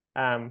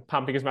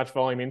 pumping as much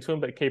volume into them,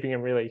 but keeping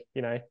them really,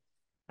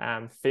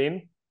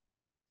 thin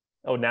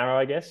or narrow,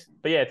 I guess.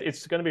 But yeah,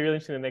 it's going to be really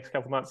interesting in the next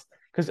couple of months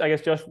because I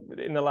guess Josh,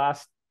 in the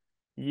last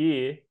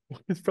year,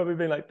 it's probably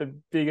been like the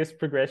biggest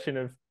progression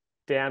of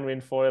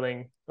downwind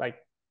foiling, like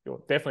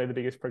definitely the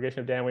biggest progression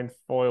of downwind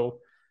foil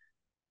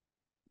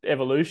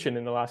evolution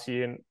in the last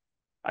year. And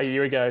a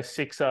year ago,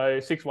 6-0,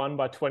 6-1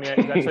 by 28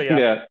 was actually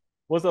Yeah. that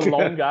was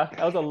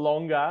a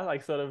longer,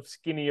 like sort of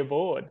skinnier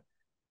board.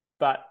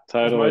 But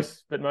because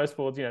Totally. most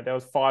boards, there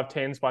was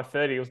 5-10s by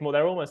 30. It was more,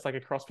 they were almost like a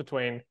cross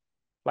between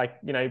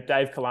like,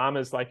 Dave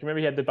Kalama's, like remember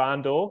he had the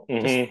barn door,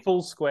 just Mm-hmm.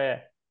 full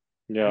square.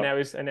 And Yeah. now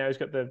he's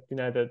got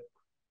the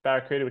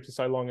Barracuda, which is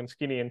so long and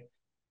skinny. And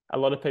a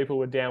lot of people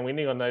were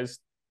downwinding on those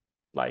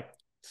like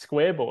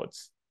square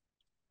boards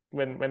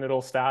when it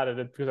all started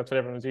because that's what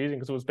everyone was using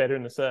because it was better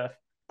in the surf.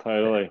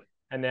 Totally.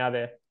 And now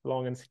they're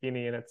long and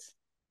skinny, and it's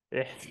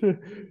yeah,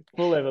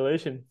 full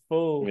evolution,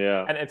 full.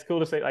 Yeah. And it's cool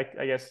to see. Like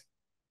I guess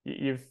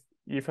you've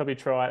probably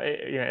tried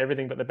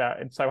everything but the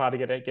It's so hard to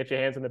get your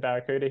hands on the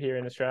Barracuda here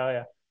in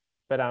Australia,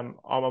 but I'm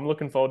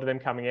looking forward to them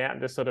coming out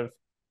and just sort of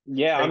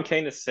Yeah, I'm see.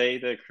 keen to see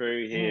the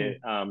crew here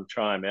Mm,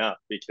 try them out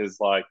because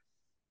like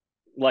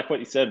what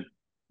you said,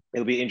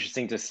 it'll be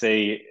interesting to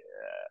see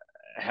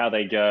how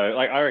they go.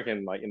 Like I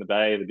reckon like in the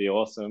bay it'd be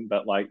awesome,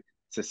 but like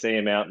to see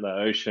them out in the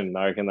ocean,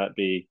 I reckon it'd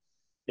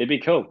be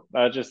cool.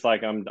 Just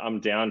like I'm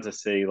down to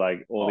see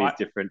like all oh, these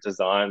different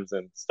designs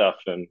and stuff,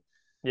 and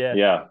yeah,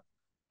 yeah,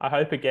 I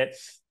hope it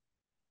gets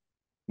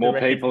the more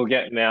recognition. people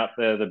getting out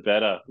there, the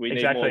better. We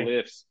need more Exactly.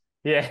 lifts.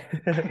 Yeah.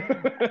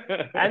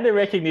 And the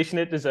recognition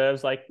it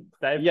deserves. Like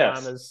Dave Yes,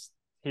 Kalama's,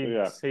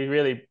 yeah. he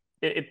really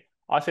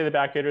I see the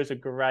Barracuda as a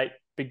great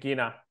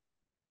beginner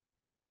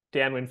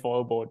downwind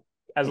foil board,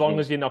 as long Mm-hmm.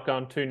 as you're not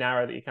going too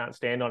narrow that you can't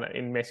stand on it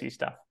in messy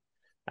stuff.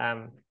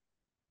 Um,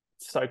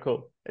 so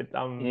cool.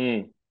 I'm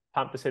Mm.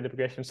 pumped to see the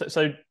progression.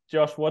 So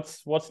Josh,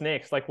 what's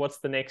next? Like, what's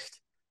the next,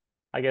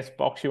 I guess,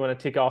 box you want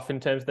to tick off in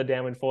terms of the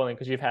downwind foiling?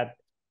 Because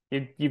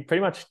you've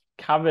pretty much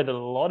covered a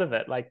lot of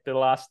it. Like the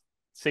last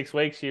 6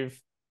 weeks, you've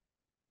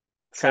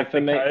So cracked for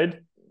the me,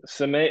 code.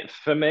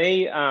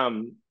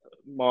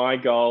 my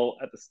goal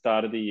at the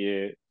start of the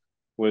year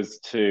was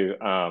to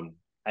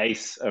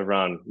ace a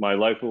run, my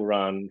local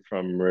run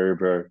from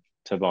Maroubra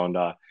to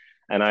Bondi.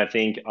 And I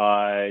think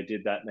I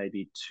did that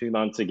maybe 2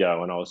 months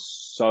ago, and I was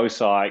so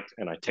psyched.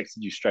 And I texted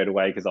you straight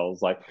away because I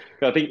was like,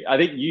 I think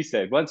you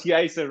said once you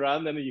ace a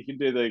run, then you can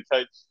do the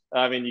coach.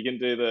 I mean, you can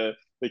do the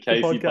The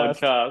Casey podcast.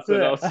 podcast.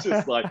 And I was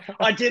just like, Yeah.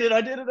 I did it,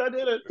 I did it, I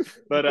did it.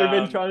 But We've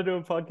been trying to do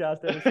a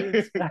podcast ever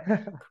since.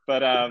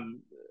 but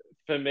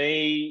for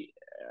me,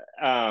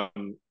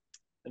 um,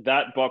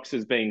 that box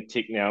has been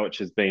ticked now, which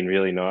has been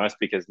really nice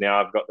because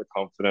now I've got the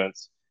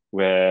confidence.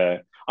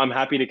 where I'm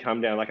happy to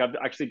come down. Like I've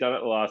actually done it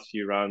the last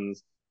few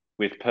runs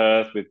with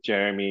Perth, with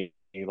Jeremy.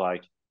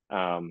 Like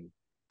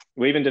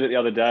we even did it the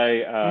other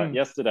day, Mm,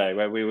 yesterday,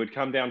 where we would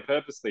come down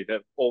purposely to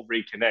all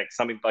reconnect.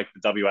 Something like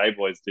the WA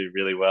boys do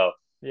really well,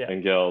 yeah,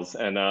 and girls,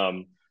 and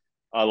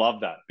I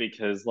love that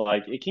because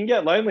like it can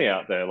get lonely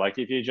out there. Like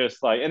if you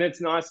just like, and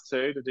it's nice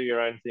too to do your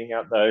own thing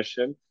out the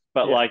ocean,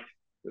 but yeah, like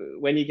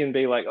when you can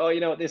be like, oh, you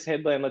know what, this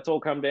headland, let's all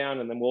come down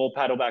and then we'll all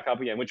paddle back up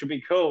again, which would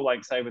be cool.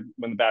 Like say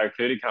when the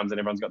Barracuda comes and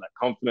everyone's got that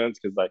confidence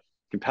because like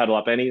you can paddle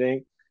up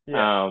anything.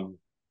 yeah, Um,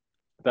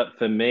 but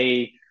for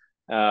me,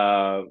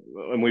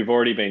 and we've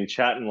already been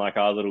chatting, like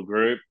our little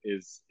group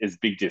is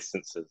big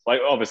distances.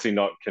 Like obviously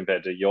not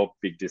compared to your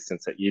big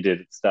distance that you did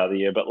at the start of the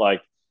year, but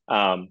like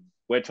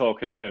we're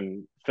talking.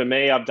 For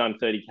me, I've done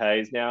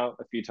 30Ks now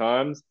a few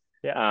times.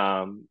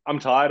 yeah. I'm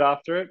tired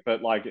after it,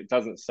 but like it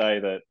doesn't say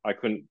that I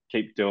couldn't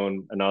keep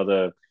doing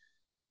another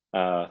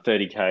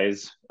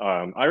 30Ks.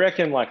 I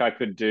reckon like I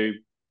could do.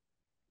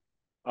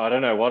 I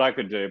don't know what I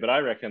could do, but I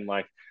reckon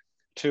like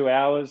 2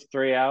 hours,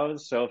 3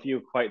 hours. So if you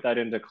equate that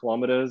into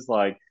kilometers,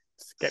 like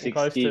It's getting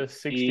close to 60,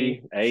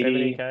 60,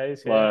 70 80,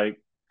 Ks. Yeah, like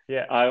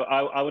yeah,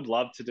 I would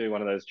love to do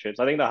one of those trips.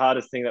 I think the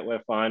hardest thing that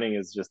we're finding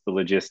is just the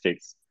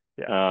logistics.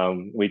 yeah.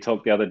 We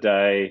talked the other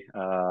day,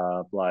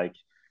 like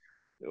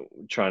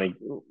trying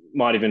to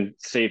might even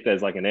see if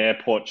there's like an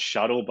airport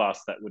shuttle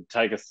bus that would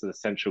take us to the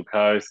Central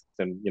Coast,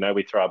 and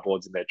we throw our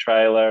boards in their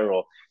trailer,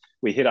 or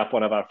we hit up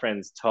one of our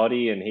friends,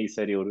 Toddy, and he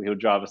said he'll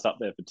drive us up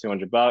there for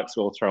 $200.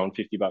 We'll throw in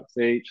 $50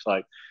 each,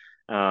 like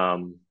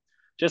um,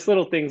 just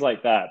little things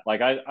like that.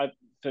 Like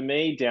for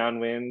me,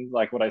 downwind,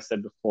 like what I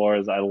said before,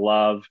 is I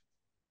love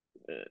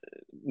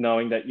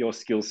knowing that your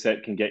skill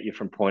set can get you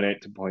from point A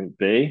to point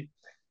B,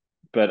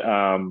 but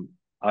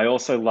I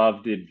also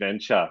love the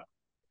adventure.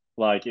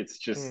 Like it's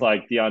just Mm,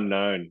 like the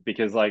unknown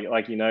because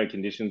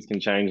conditions can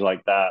change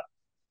like that,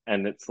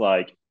 and it's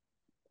like,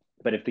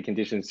 but if the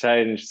conditions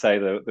change, say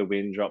the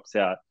wind drops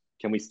out,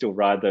 can we still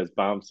ride those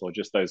bumps or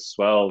just those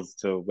swells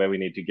to where we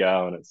need to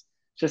go? And it's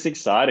just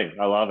exciting.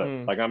 I love it.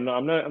 mm, Like I'm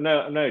no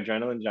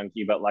adrenaline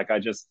junkie, but like I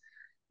just,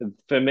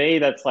 for me,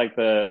 that's like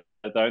the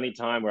only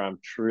time where I'm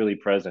truly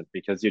present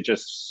because you're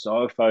just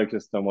so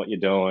focused on what you're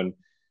doing,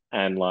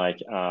 and like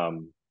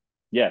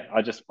yeah,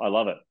 I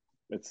love it.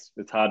 It's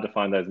hard to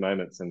find those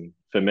moments, and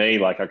for me,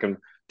 like I can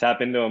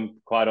tap into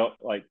them quite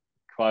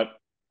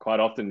quite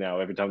often now.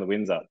 Every time the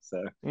wind's up,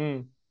 so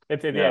mm. Yeah.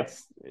 yeah.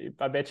 It's.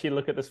 I bet you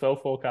look at the swell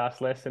forecast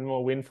less and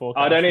more wind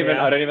forecast I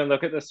now. don't even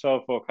look at the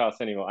swell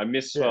forecast anymore. I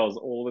miss Yeah, swells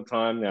all the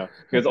time now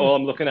because all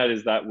I'm looking at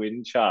is that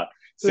wind chart.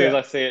 As soon as yeah.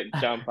 I see it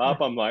jump up,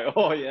 I'm like,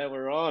 oh yeah,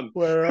 we're on.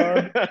 We're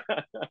on.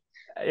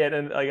 Yeah,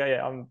 and like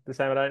yeah, I'm the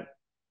same.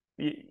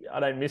 I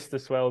don't miss the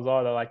swells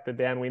either. Like the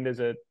downwinders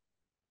are,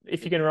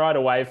 if you can ride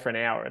a wave for an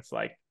hour, it's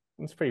like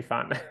it's pretty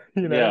fun.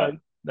 Yeah, Like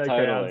no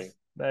totally. crowds,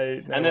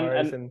 no And then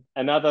worries, and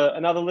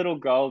another little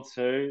goal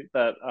too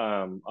that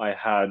I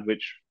had,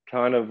 which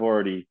kind of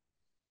already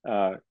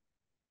uh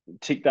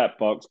ticked that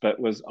box, but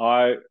was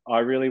I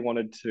really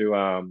wanted to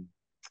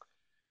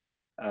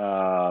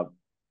uh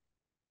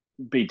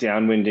be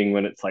downwinding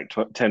when it's like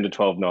 10 to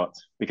 12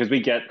 knots because we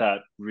get that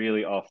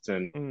really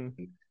often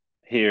mm,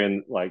 here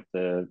in like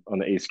the on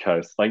the east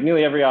coast. Like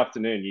nearly every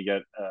afternoon you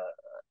get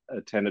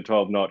a 10 to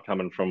 12 knot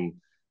coming from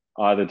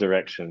either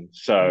direction.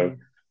 So mm,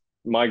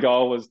 my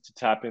goal was to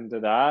tap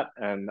into that,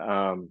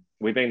 and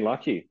we've been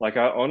lucky. Like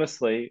I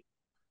honestly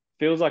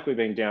feels like we've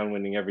been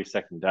downwinding every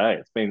second day.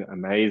 It's been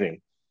amazing.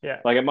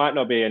 yeah, Like it might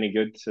not be any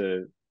good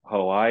to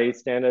Hawaii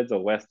standards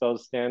or West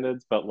Oz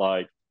standards, but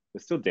like we're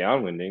still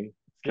downwinding. It's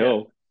yeah,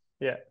 cool.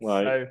 yeah.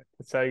 Like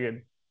It's so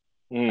good.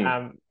 mm,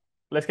 Um,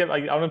 let's get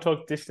like I want to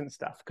talk distance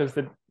stuff because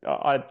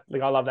I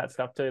love that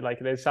stuff too. Like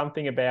there's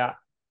something about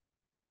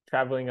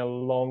traveling a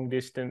long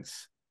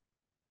distance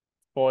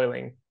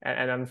foiling,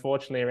 and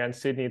unfortunately around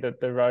Sydney that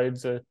the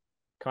roads are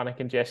kind of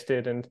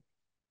congested, and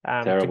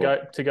terrible.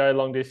 to go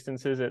long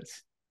distances,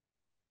 it's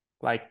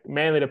like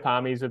Manly to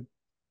Palmies are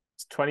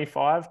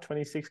 25,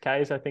 26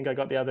 Ks, I think I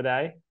got the other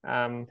day.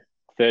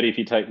 30 if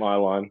you take my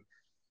line.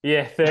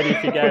 Yeah, 30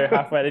 if you go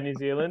halfway to New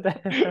Zealand.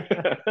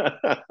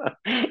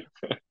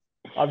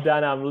 I've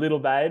done Little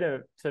Bay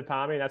to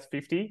Palmy, that's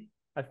 50.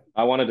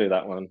 I want to do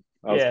that one.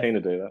 I was Yeah, keen to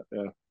do that.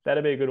 Yeah.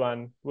 that'd be a good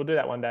one. We'll do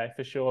that one day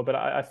for sure. But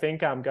I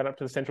think going up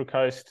to the Central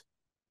Coast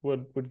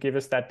would give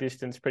us that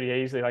distance pretty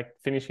easily, like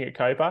finishing at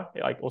Copa,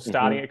 like or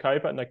starting Mm-hmm. at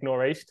Copa and like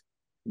northeast.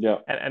 Yeah.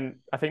 And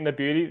I think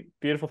the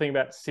beautiful thing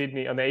about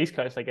Sydney on the east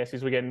coast, I guess,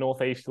 is we get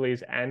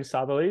northeasterlies and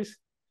southerlies.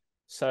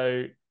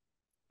 So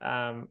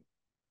um,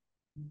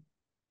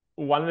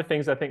 one of the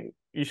things I think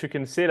you should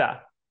consider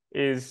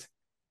is,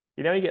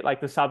 you get like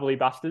the southerly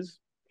busters.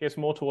 I guess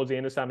more towards the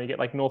end of summer, you get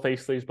like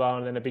northeasterlies blowing,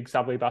 and then a big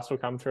southerly bust will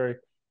come through.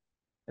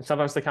 And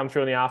sometimes they come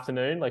through in the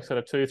afternoon, like sort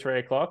of 2, 3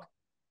 o'clock.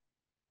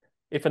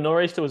 If a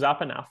nor'easter was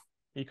up enough,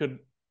 you could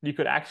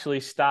actually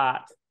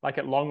start like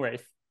at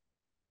Longreef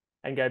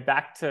and go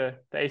back to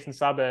the eastern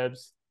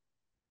suburbs,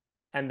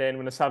 and then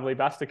when the southerly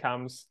buster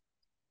comes,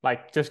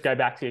 like just go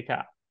back to your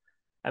car.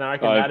 And I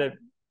reckon I've,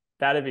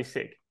 that'd be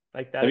sick.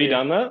 Like have that'd you be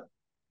done that?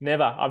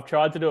 Never. I've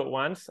tried to do it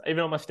once. Even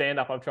on my stand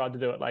up, I've tried to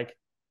do it. Like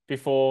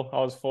before I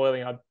was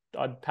foiling,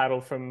 I'd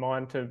paddle from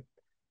mine to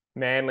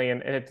Manly,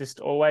 and it just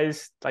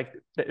always like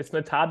it's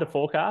hard to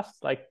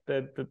forecast like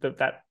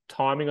that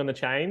timing on the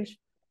change.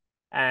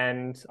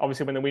 And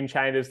obviously, when the wind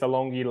changes, the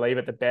longer you leave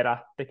it, the better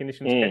the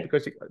conditions get Mm.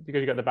 because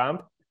you got the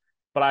bump.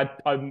 But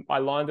I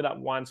lined it up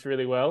once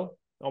really well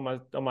on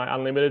my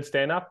unlimited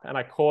stand up, and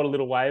I caught a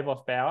little wave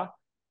off bower,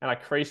 and I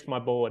creased my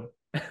board.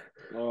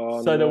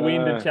 Oh So the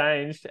wind had no,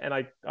 changed, and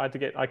I had to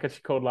get I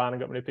actually called Lana and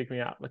got me to pick me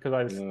up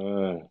because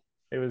no.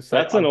 it was so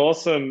That's an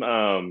awesome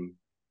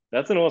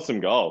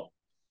goal.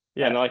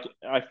 And yeah. like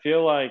I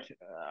feel like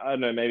I don't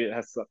know, maybe it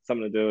has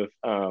something to do with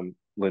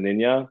La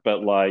Nina,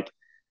 but like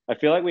I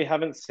feel like we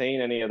haven't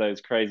seen any of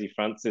those crazy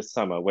fronts this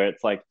summer where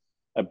it's like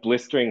a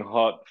blistering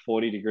hot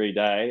 40-degree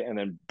day and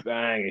then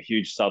bang, a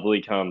huge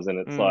southerly comes and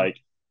it's Mm. like,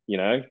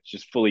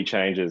 just fully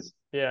changes.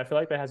 Yeah, I feel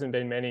like there hasn't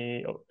been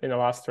many in the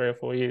last 3 or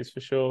 4 years for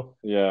sure.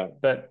 Yeah.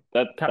 But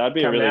That'd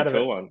be a coming really out of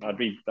cool it,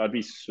 one. I'd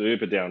be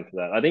super down for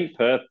that. I think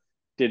Perth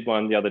did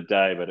one the other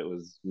day, but it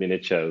was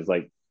miniature. It was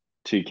like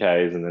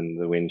 2Ks and then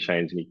the wind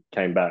changed and he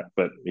came back,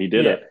 but he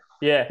did yeah, it.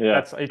 yeah, Yeah.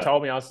 that's he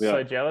told me. I was Yeah.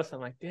 so jealous.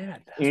 I'm like, damn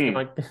it, that's been Mm.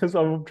 like because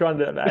I'm trying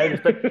to do it for ages.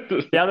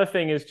 But the other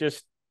thing is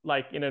just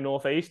like in a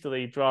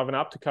northeasterly driving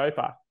up to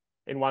Copa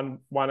in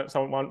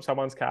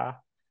someone's car,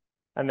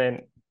 and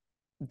then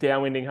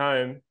downwinding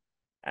home,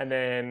 and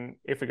then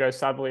if it goes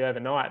southerly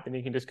overnight, then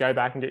you can just go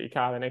back and get your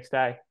car the next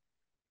day.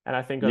 And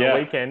I think on a Yeah.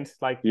 weekend,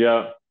 like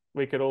Yeah.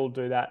 we could all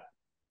do that.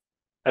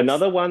 That's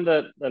Another one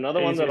that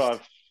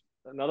easiest.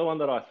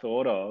 I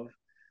thought of,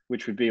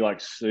 which would be like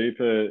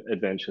super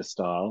adventure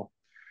style,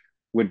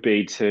 would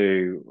be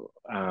to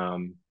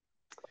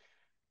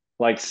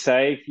like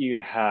say if you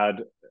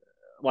had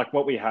like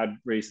what we had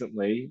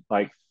recently,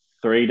 like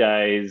 3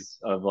 days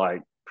of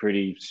like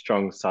pretty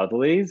strong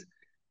southerlies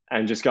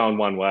and just going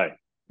one way.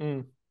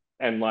 Mm,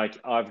 And like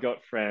I've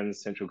got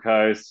friends Central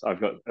Coast, I've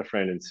got a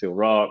friend in Seal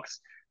Rocks,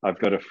 I've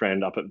got a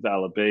friend up at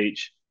Valor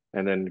Beach,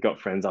 and then got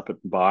friends up at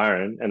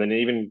Byron, and then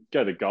even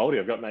go to Goldie.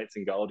 I've got mates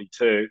in Goldie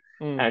too,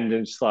 mm, and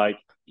it's like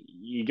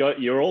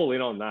you're all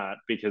in on that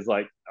because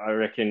like I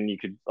reckon you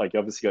could like you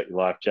obviously got your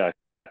life jacket,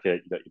 you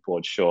got your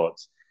board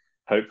shorts.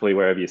 Hopefully,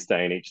 wherever you're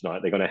staying each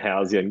night, they're going to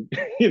house you and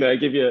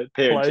give you a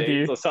pair of clothe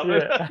jeans you. or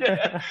something. Yeah.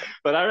 Yeah,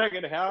 but I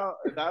reckon how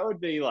that would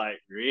be like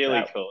really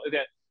That cool.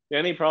 The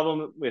only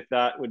problem with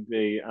that would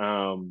be,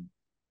 and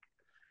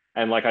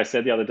like I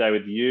said the other day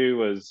with you,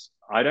 was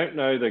I don't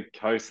know the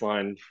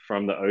coastline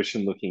from the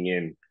ocean looking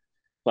in.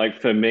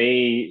 Like for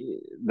me,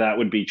 that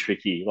would be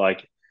tricky.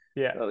 Like,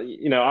 yeah.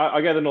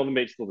 I go to Northern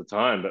Beach all the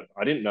time, but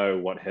I didn't know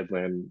what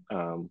headland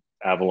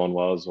Avalon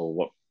was or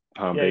what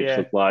Palm Yeah, Beach yeah.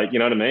 looked like. You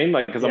know what I mean?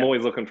 Like, because I'm Yeah.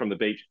 always looking from the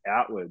beach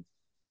outwards.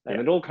 And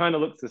Yeah. it all kind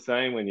of looks the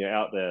same when you're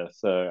out there.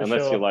 So For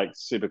unless you're sure. like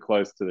super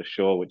close to the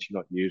shore, which you're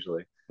not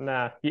usually.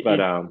 Nah. But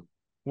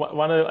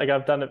One of like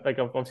I've done it like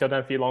obviously I've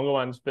done a few longer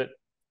ones, but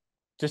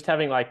just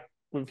having like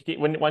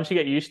when once you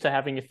get used to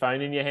having your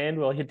phone in your hand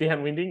while you're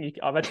downwinding,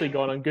 I've actually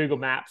gone on Google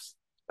Maps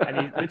and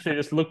you literally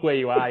just look where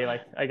you are. You're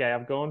like, okay,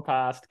 I've gone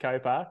past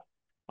Copa,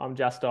 I'm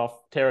just off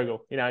Terrigal,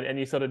 and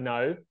you sort of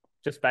know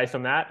just based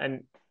on that,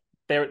 and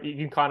there you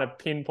can kind of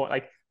pinpoint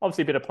like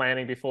obviously a bit of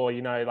planning before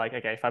like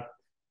okay if I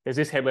there's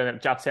this headland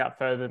that juts out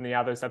further than the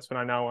others, that's when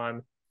I know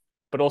I'm.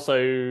 But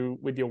also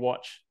with your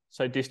watch,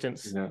 so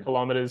distance yeah,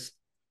 kilometers,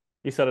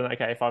 you sort of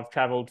okay if I've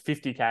traveled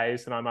 50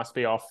 k's then I must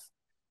be off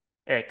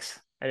X.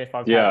 And if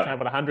I've yeah,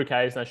 traveled 100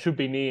 Ks, then I should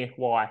be near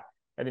Y.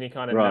 And then you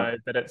kind of right. know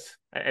that it's,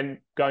 and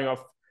going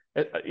off,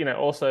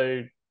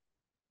 also,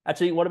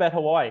 actually, what about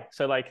Hawaii?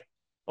 So, like,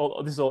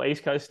 this is all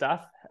East Coast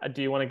stuff.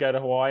 Do you want to go to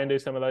Hawaii and do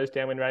some of those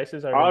downwind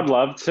races over I'd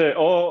love to,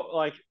 or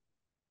like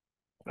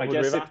on I Hood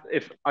guess River?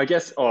 if I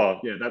guess oh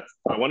yeah that's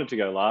I wanted to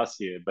go last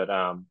year but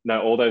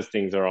no, all those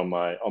things are on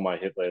my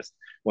hit list.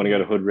 Want to go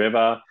to Mm, Hood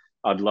River.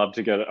 I'd love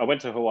to I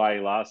went to Hawaii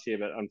last year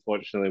but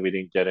unfortunately we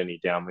didn't get any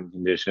downwind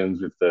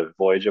conditions with the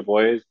Voyager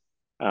boys.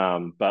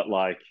 But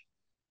like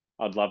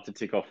I'd love to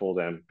tick off all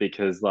them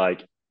because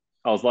like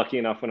I was lucky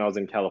enough when I was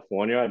in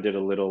California I did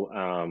a little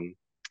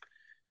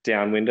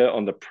downwinder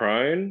on the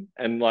prone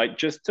and like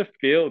just to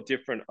feel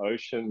different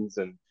oceans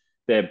and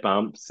their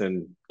bumps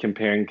and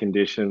comparing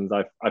conditions.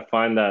 I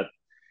find that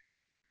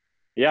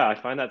yeah, I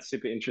find that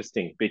super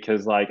interesting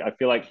because like I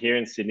feel like here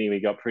in Sydney we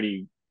got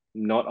pretty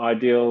not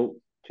ideal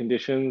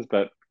conditions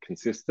but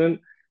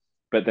consistent.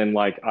 But then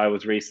like I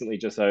was recently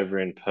just over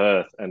in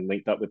Perth and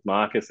linked up with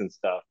Marcus and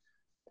stuff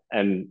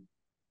and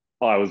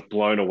I was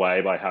blown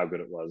away by how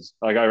good it was.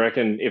 Like I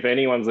reckon if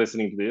anyone's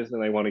listening to this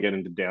and they want to get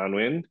into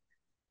downwind,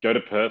 go to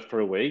Perth for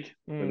a week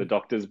when the mm,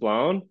 doctor's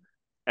blown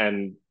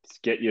and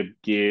get your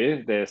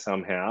gear there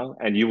somehow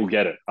and you will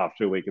get it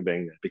after a week of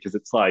being there because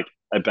it's like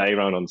a bay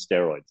run on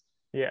steroids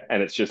yeah.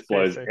 and it just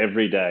blows Seriously.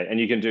 every day. And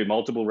you can do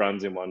multiple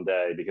runs in one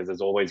day because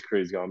there's always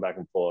crews going back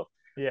and forth.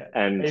 Yeah.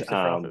 And Heaps of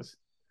frothers.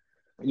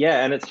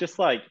 yeah, and it's just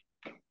like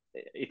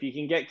if you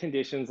can get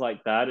conditions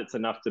like that, it's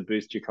enough to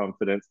boost your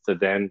confidence to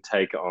then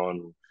take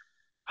on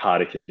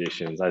harder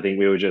conditions. I think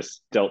we were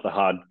just dealt the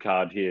hard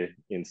card here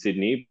in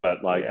Sydney,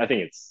 but like I Yeah.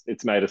 think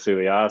it's made us who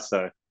we are.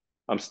 So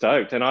I'm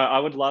stoked, and I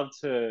would love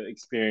to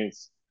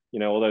experience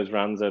all those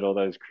runs that all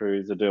those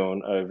crews are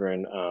doing over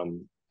in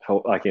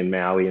like in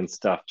Maui and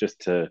stuff.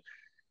 Just to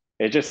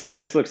it just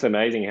looks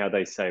amazing how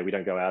they say we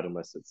don't go out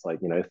unless it's like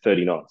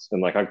 30 knots,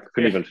 and like I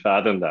couldn't Yeah. even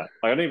fathom that.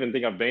 Like, I don't even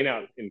think I've been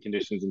out in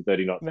conditions in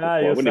 30 knots No, before.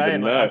 I you're wouldn't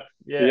saying even like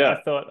know. I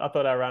Yeah,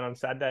 thought our run on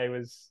Saturday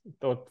was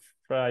thought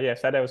yeah,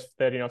 Saturday was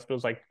 30 knots, but it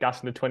was like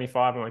gusting to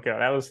 25. I'm like, oh,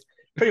 that was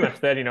pretty much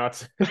 30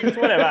 knots. It's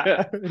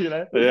whatever, you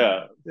know.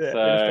 yeah. Yeah,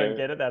 we just don't So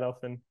get it that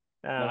often.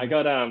 no,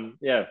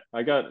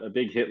 I got a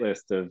big hit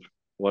list of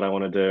what I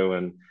want to do,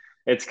 and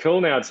it's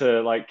cool now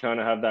to like kind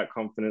of have that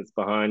confidence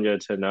behind you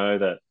to know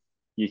that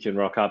you can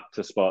rock up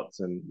to spots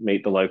and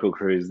meet the local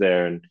crews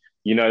there, and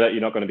you know that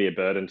you're not going to be a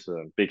burden to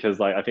them, because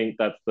like I think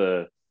that's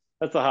the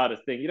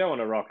hardest thing. You don't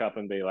want to rock up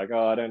and be like,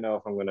 oh, I don't know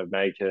if I'm going to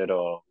make it,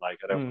 or like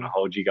I don't want to Mm.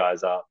 hold you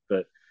guys up,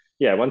 but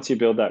yeah, once you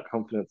build that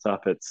confidence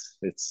up, it's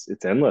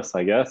endless.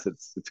 I guess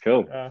it's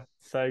cool.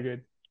 So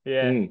good.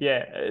 Yeah, Mm.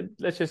 yeah.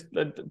 Let's just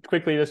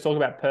quickly let's talk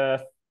about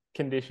Perth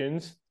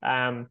conditions.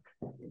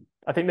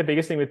 I think the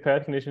biggest thing with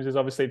Perth conditions is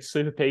obviously it's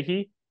super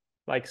peaky,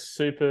 like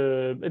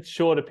super. It's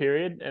shorter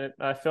period, and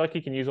I feel like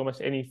you can use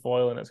almost any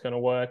foil and it's going to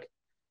work.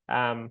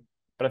 Um,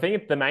 but I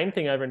think the main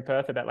thing over in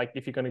Perth about like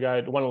if you're going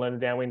to want to learn the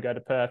downwind, go to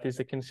Perth is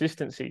the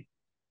consistency.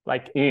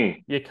 Like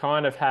Mm. you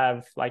kind of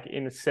have like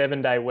in a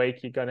 7 day week,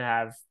 you're going to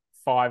have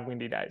 5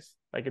 windy days.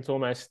 Like it's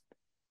almost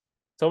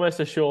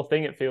a sure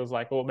thing. It feels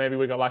like, or maybe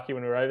we got lucky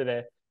when we were over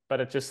there, but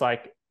it's just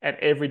like, and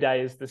every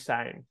day is the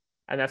same.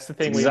 And that's the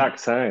It's thing exact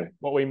same.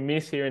 what we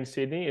miss here in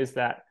Sydney is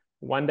that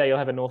one day you'll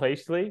have a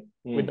northeasterly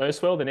with Mm. no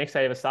swell. The next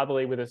day you have a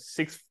southerly with a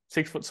 6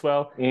 foot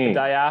swell. The Mm.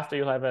 day after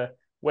you'll have a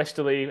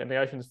westerly and the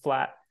ocean's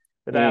flat.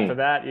 The day after Mm.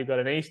 that you've got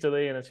an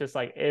easterly, and it's just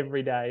like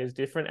every day is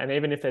different. And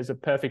even if there's a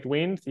perfect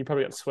wind, you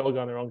probably got swell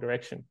going the wrong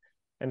direction,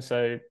 and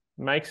so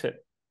makes you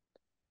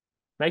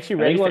I think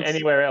ready for once,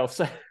 anywhere else.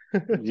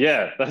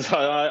 yeah, that's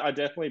I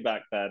definitely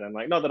back that, and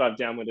like not that I've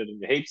downwinded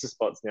in heaps of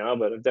spots now,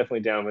 but I've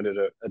definitely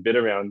downwinded a bit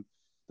around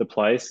the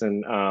place,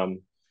 and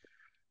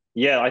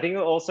yeah, I think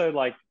also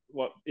like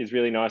what is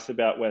really nice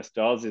about West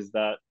Oz is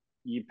that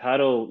you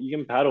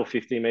can paddle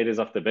 50 meters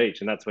off the beach,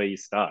 and that's where you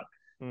start.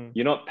 Mm.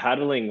 You're not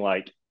paddling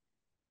like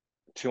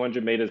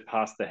 200 meters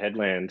past the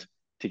headland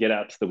to get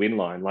out to the wind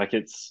line. Like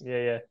Yeah,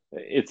 yeah,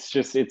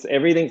 it's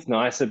everything's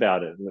nice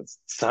about it, and it's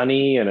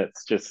sunny, and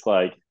it's just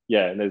like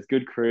yeah, and there's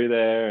good crew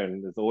there,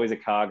 and there's always a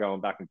car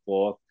going back and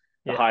forth.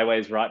 The yeah,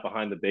 highway's right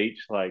behind the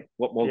beach. Like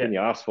what more yeah, can you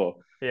ask for?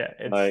 yeah.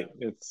 Like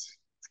it's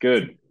It's a,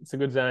 good. it's a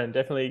good zone.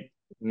 Definitely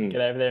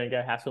get Mm, over there and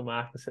go hassle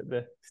Marcus at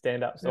the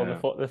stand ups or yeah,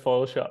 the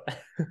foil shot.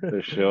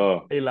 for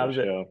sure, He for loves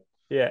it. sure.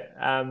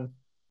 Yeah.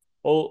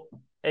 All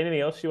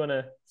anything else you want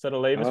to sort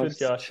of leave us I'll with, just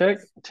Josh?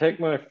 check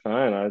my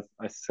phone.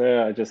 I say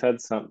I just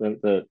had something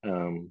that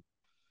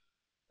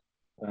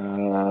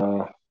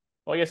uh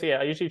Well, I guess yeah.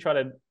 I usually try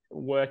to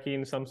work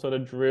in some sort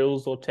of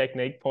drills or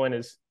technique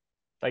pointers.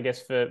 I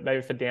guess for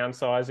maybe for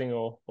downsizing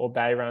or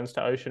bay runs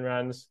to ocean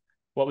runs.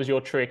 What was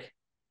your trick?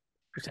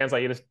 It sounds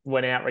like you just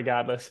went out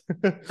regardless.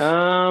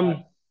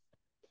 um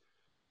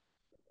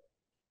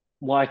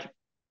like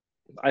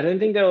I don't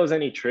think there was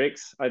any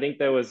tricks. I think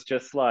there was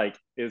just like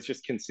it was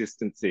just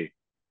consistency,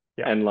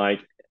 Yeah. and like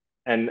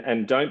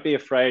and don't be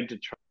afraid to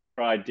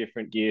try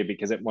different gear,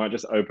 because it might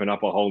just open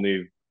up a whole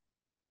new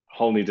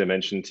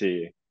dimension to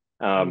you.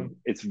 Mm,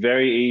 It's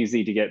very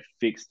easy to get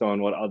fixed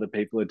on what other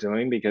people are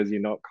doing because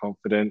you're not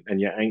confident and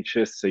you're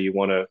anxious, so you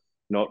want to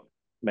not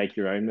make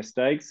your own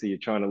mistakes, so you're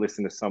trying to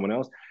listen to someone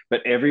else.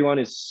 But everyone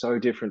is so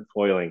different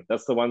foiling.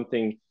 That's the one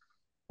thing.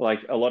 Like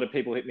a lot of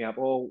people hit me up,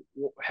 oh,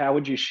 how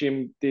would you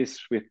shim this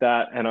with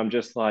that? And I'm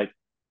just like,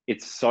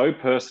 it's so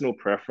personal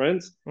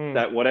preference mm,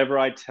 that whatever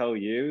I tell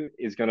you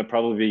is going to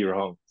probably be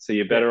wrong. So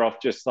you're yeah. better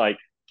off just like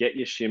get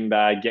your shim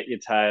bag, get your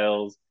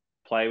tails,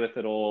 play with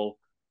it all,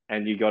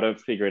 and you got to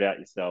figure it out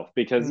yourself.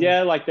 Because Mm,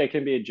 yeah, like there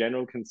can be a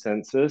general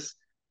consensus,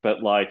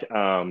 but like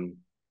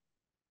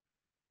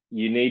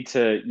you need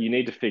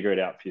to figure it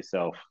out for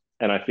yourself.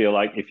 And I feel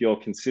like if you're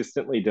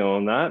consistently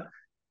doing that,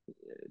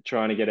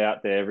 trying to get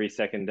out there every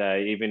second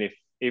day, even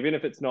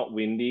if it's not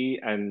windy,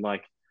 and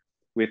like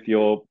with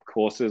your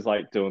courses,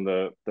 like doing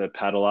the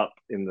paddle up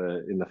in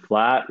the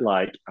flat,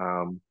 like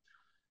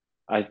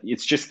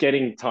it's just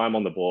getting time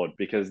on the board,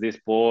 because this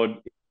board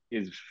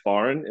is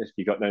foreign if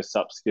you got no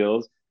sup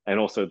skills, and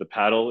also the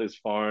paddle is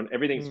foreign.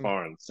 Everything's mm,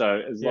 foreign.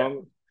 So as yeah.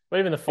 long But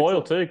even the it's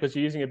foil too, because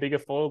you're using a bigger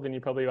foil than you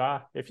probably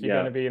are if you're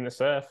going yeah, to be in the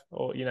surf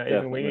or even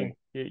definitely winging.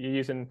 You're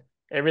using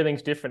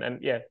everything's different,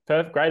 and yeah,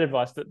 perfect. Great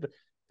advice.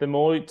 The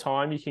more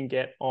time you can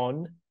get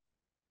on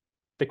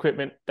the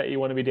equipment that you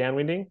want to be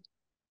downwinding,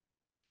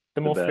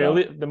 the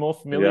better. the more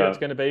familiar it's Yeah,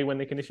 going to be when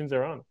the conditions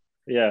are on.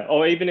 yeah.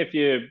 Or even if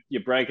you're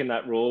breaking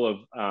that rule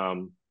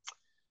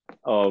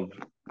of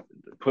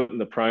putting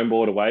the prone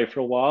board away for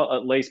a while,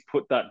 at least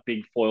put that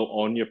big foil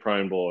on your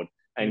prone board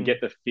and Mm,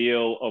 get the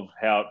feel of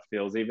how it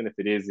feels, even if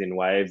it is in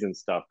waves and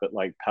stuff, but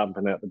like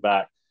pumping out the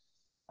back.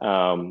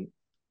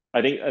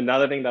 I think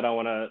another thing that I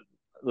want to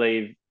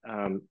leave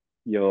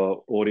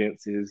your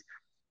audience is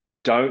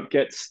don't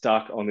get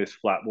stuck on this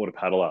flat water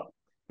paddle up.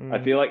 I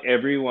Mm. feel like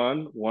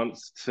everyone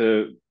wants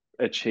to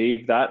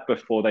achieve that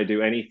before they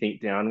do anything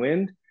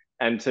downwind.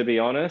 And to be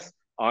honest,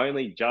 I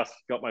only just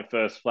got my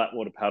first flat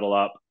water paddle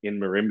up in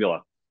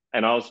Merimbula,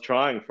 and I was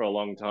trying for a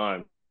long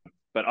time,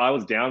 but I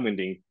was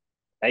downwinding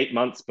 8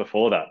 months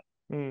before that.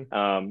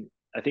 Mm.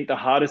 I think the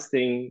hardest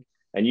thing,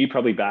 and you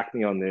probably back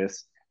me on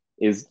this,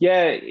 is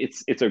yeah,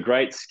 it's a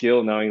great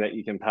skill knowing that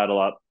you can paddle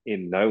up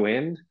in no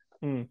wind,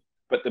 Mm.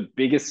 but the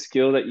biggest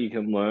skill that you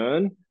can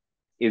learn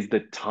is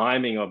the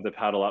timing of the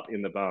paddle up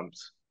in the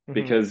bumps. Mm-hmm.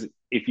 Because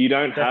if you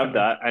don't have Definitely.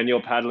 that and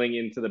you're paddling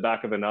into the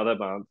back of another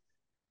bump,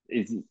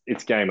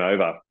 it's game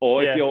over.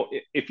 Or Yeah,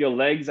 if your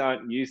legs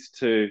aren't used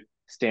to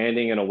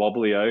standing in a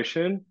wobbly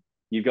ocean,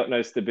 you've got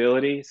no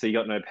stability, so you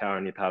got no power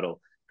in your paddle.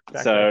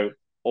 exactly. So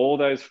all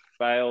those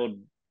failed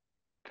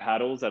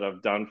paddles that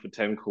I've done for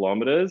 10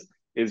 kilometers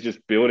is just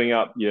building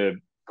up your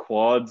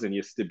quads and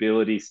your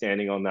stability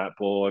standing on that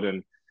board,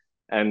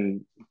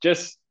 and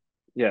just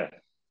yeah,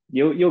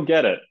 you'll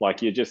get it.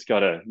 Like you just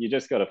gotta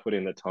put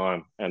in the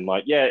time. And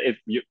like yeah, if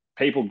you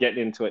people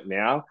getting into it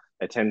now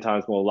are 10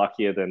 times more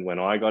luckier than when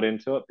I got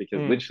into it, because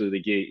Mm. literally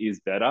the gear is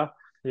better,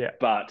 Yeah.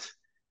 but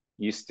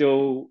you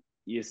still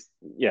you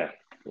yeah,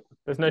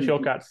 There's no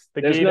shortcuts.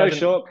 The there's gear no doesn't.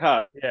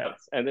 shortcuts, Yeah.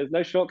 and there's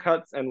no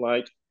shortcuts. And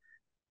like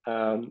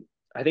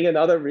I think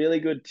another really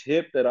good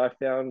tip that I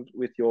found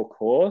with your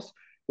course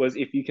was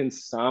if you can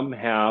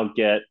somehow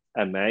get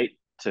a mate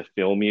to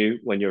film you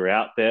when you're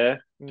out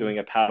there Mm. doing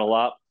a paddle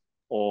up,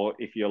 or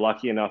if you're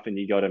lucky enough and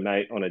you got a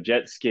mate on a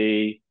jet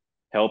ski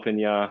helping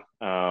you,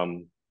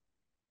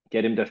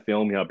 get him to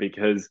film you,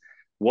 because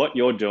what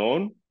you're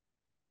doing,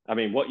 I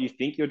mean, what you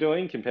think you're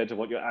doing compared to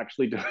what you're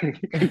actually doing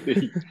can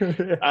be.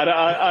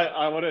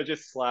 I want to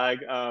just slag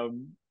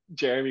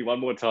Jeremy one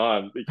more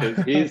time, because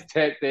his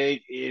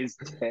technique is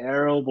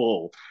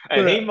terrible.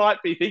 And he Yeah.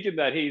 might be thinking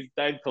that he's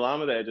Dave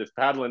Palama there just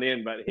paddling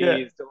in, but he Yeah.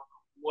 is doing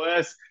the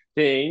worst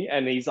thing.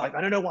 And he's like,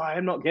 I don't know why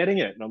I'm not getting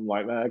it. And I'm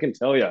like, man, I can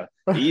tell you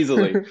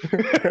easily.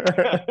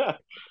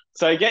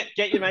 So get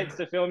your mates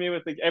to film you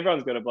with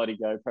everyone's got a bloody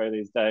GoPro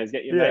these days.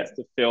 Get your Yeah. mates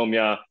to film you.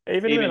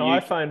 Even with an Even you,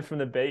 iPhone from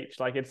the beach,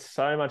 like it's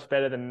so much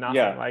better than nothing.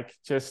 yeah, Like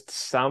just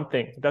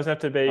something. It doesn't have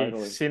to be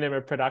totally.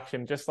 cinema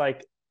production. Just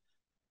like,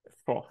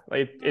 oh,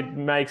 it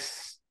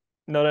makes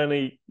not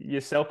only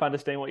yourself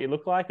understand what you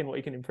look like and what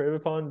you can improve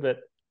upon, but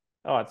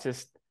oh, it's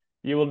just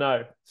you will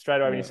know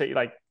straight away when you Yeah. see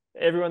like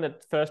everyone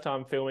that first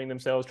time filming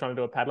themselves trying to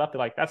do a paddle up, they're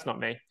like, that's not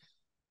me.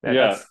 Yeah.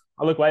 That's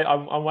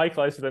I'm way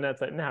closer than that.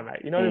 It's like, nah, mate,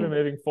 you're not even Mm.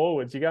 moving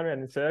forwards. You're going around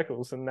in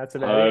circles, and that's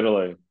about it.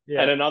 Totally. And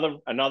Yeah.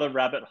 another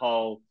rabbit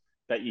hole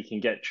that you can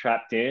get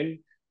trapped in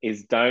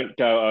is don't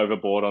go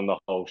overboard on the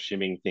whole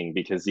shimming thing,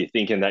 because you're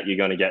thinking that you're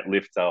going to get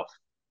lift off.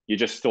 You're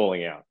just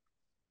stalling out.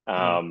 Mm.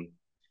 Um,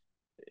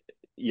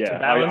 It's a yeah,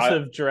 balance I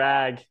of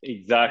drag and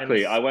exactly.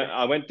 speed.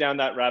 I went down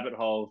that rabbit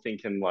hole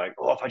thinking like,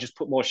 oh, if I just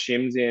put more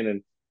shims in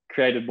and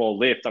created more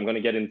lift, I'm going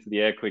to get into the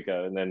air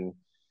quicker. And then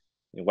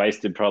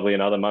wasted probably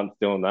another month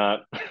doing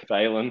that,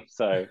 failing.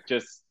 So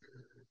just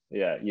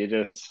yeah, you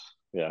just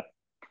yeah.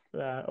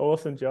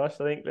 Awesome, Josh.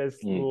 I think there's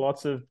Mm.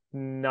 lots of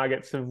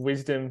nuggets of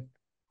wisdom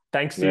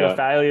thanks to your Yeah.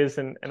 failures.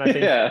 And I think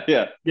Yeah,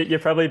 yeah. your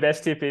probably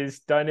best tip is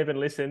don't even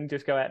listen,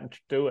 just go out and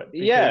do it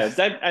Yeah,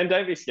 because,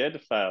 don't be scared to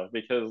fail,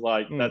 because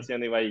like mm, that's the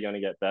only way you're going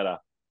to get better.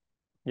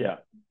 yeah, Yeah.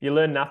 you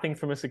learn nothing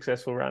from a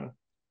successful run. No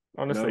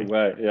Honestly,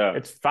 way. Yeah.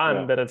 it's fun,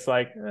 Yeah. but it's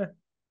like,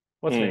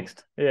 what's Mm.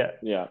 next? Yeah.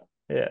 Yeah.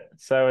 Yeah.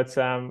 So it's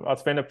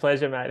been a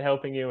pleasure, mate,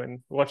 helping you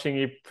and watching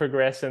you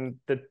progress and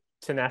the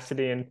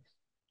tenacity. And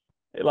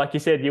like you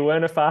said, you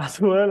weren't a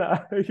fast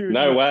learner.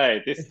 No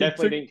way. This It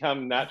definitely took, didn't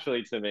come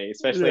naturally to me,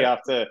 especially yeah.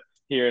 after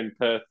hearing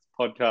Perth's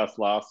podcast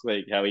last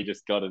week, how he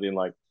just got it in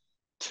like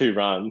 2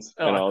 runs.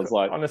 Oh, And I was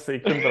like, honestly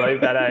couldn't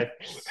believe that, eh?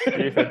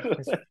 Stupid.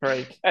 It's a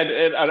freak. and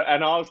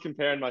I was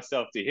comparing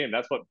myself to him.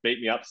 That's what beat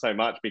me up so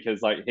much,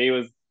 because like he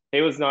was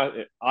not,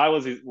 I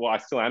was his, well, I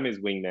still am his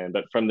wingman,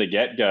 but from the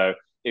get go,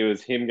 it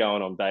was him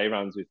going on bay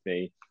runs with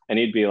me, and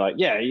he'd be like,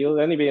 "Yeah, you'll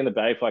only be in the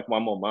bay for like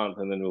one more month,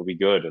 and then we'll be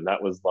good." And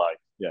that was like,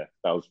 yeah,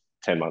 that was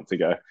 10 months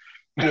ago.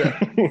 Yeah.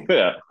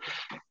 Yeah,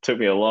 took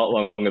me a lot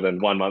longer than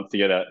 1 month to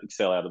get out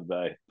Excel out of the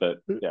bay, but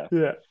yeah,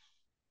 Yeah.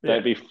 Yeah.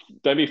 don't be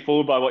don't be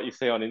fooled by what you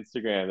see on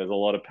Instagram. There's a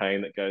lot of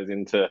pain that goes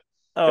into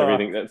Oh,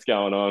 everything that's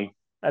going on.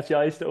 actually,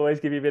 I used to always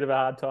give you a bit of a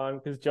hard time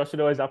because Josh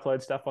would always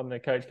upload stuff on the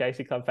Coach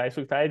Casey Club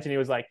Facebook page and he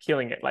was like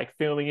killing it, like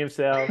filming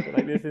himself and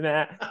like this and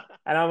that.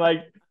 And I'm like,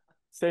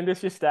 send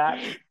us your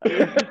stats.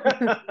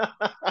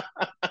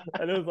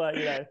 And it was like,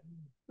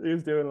 he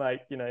was doing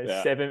like,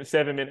 Yeah,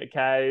 7 minute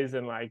Ks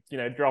and like,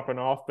 dropping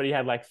off, but he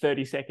had like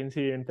 30 seconds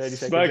here and 30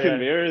 seconds smoke and there.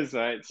 mirrors,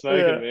 mate. Smoke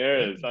and Yeah.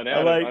 mirrors. I'm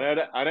like,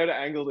 I know to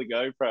angle the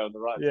GoPro at the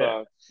right yeah,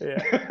 time.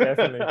 yeah,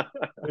 definitely.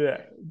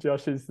 Yeah.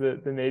 Josh is the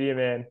media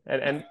man.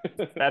 And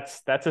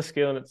that's a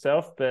skill in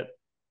itself, but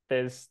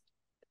he's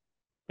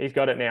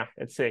got it now.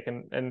 It's sick.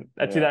 And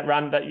actually Yeah. that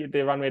run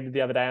the run we did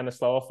the other day on the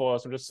slower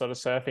fours, we're just sort of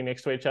surfing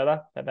next to each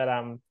other. That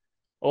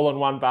all on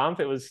one bump.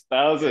 It was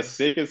That was the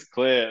sickest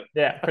clip.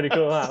 yeah, pretty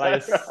cool, huh? Like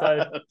it's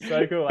So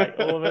so cool. Like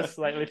all of us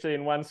like literally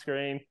in one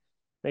screen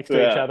next to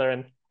each yeah. other,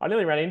 and I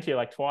nearly ran into you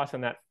like twice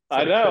on that I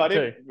sort of know. I clip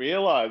too. didn't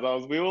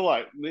realize we were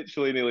like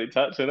literally nearly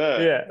touching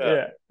it. Yeah,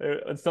 Yeah. yeah.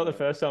 It's not the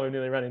first time we've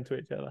nearly run into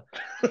each other.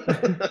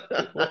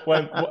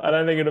 I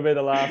don't think it'll be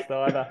the last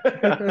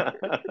either.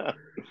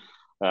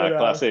 But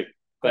Classic.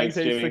 thanks Thanks,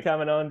 heaps for Jimmy.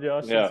 coming on,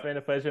 Josh. It's Yeah. been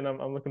a pleasure, and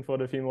I'm looking forward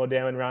to a few more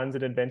Downwind runs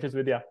and adventures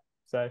with you.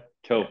 So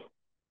Cool. yeah,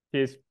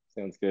 cheers.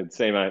 Sounds good.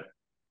 See you, mate.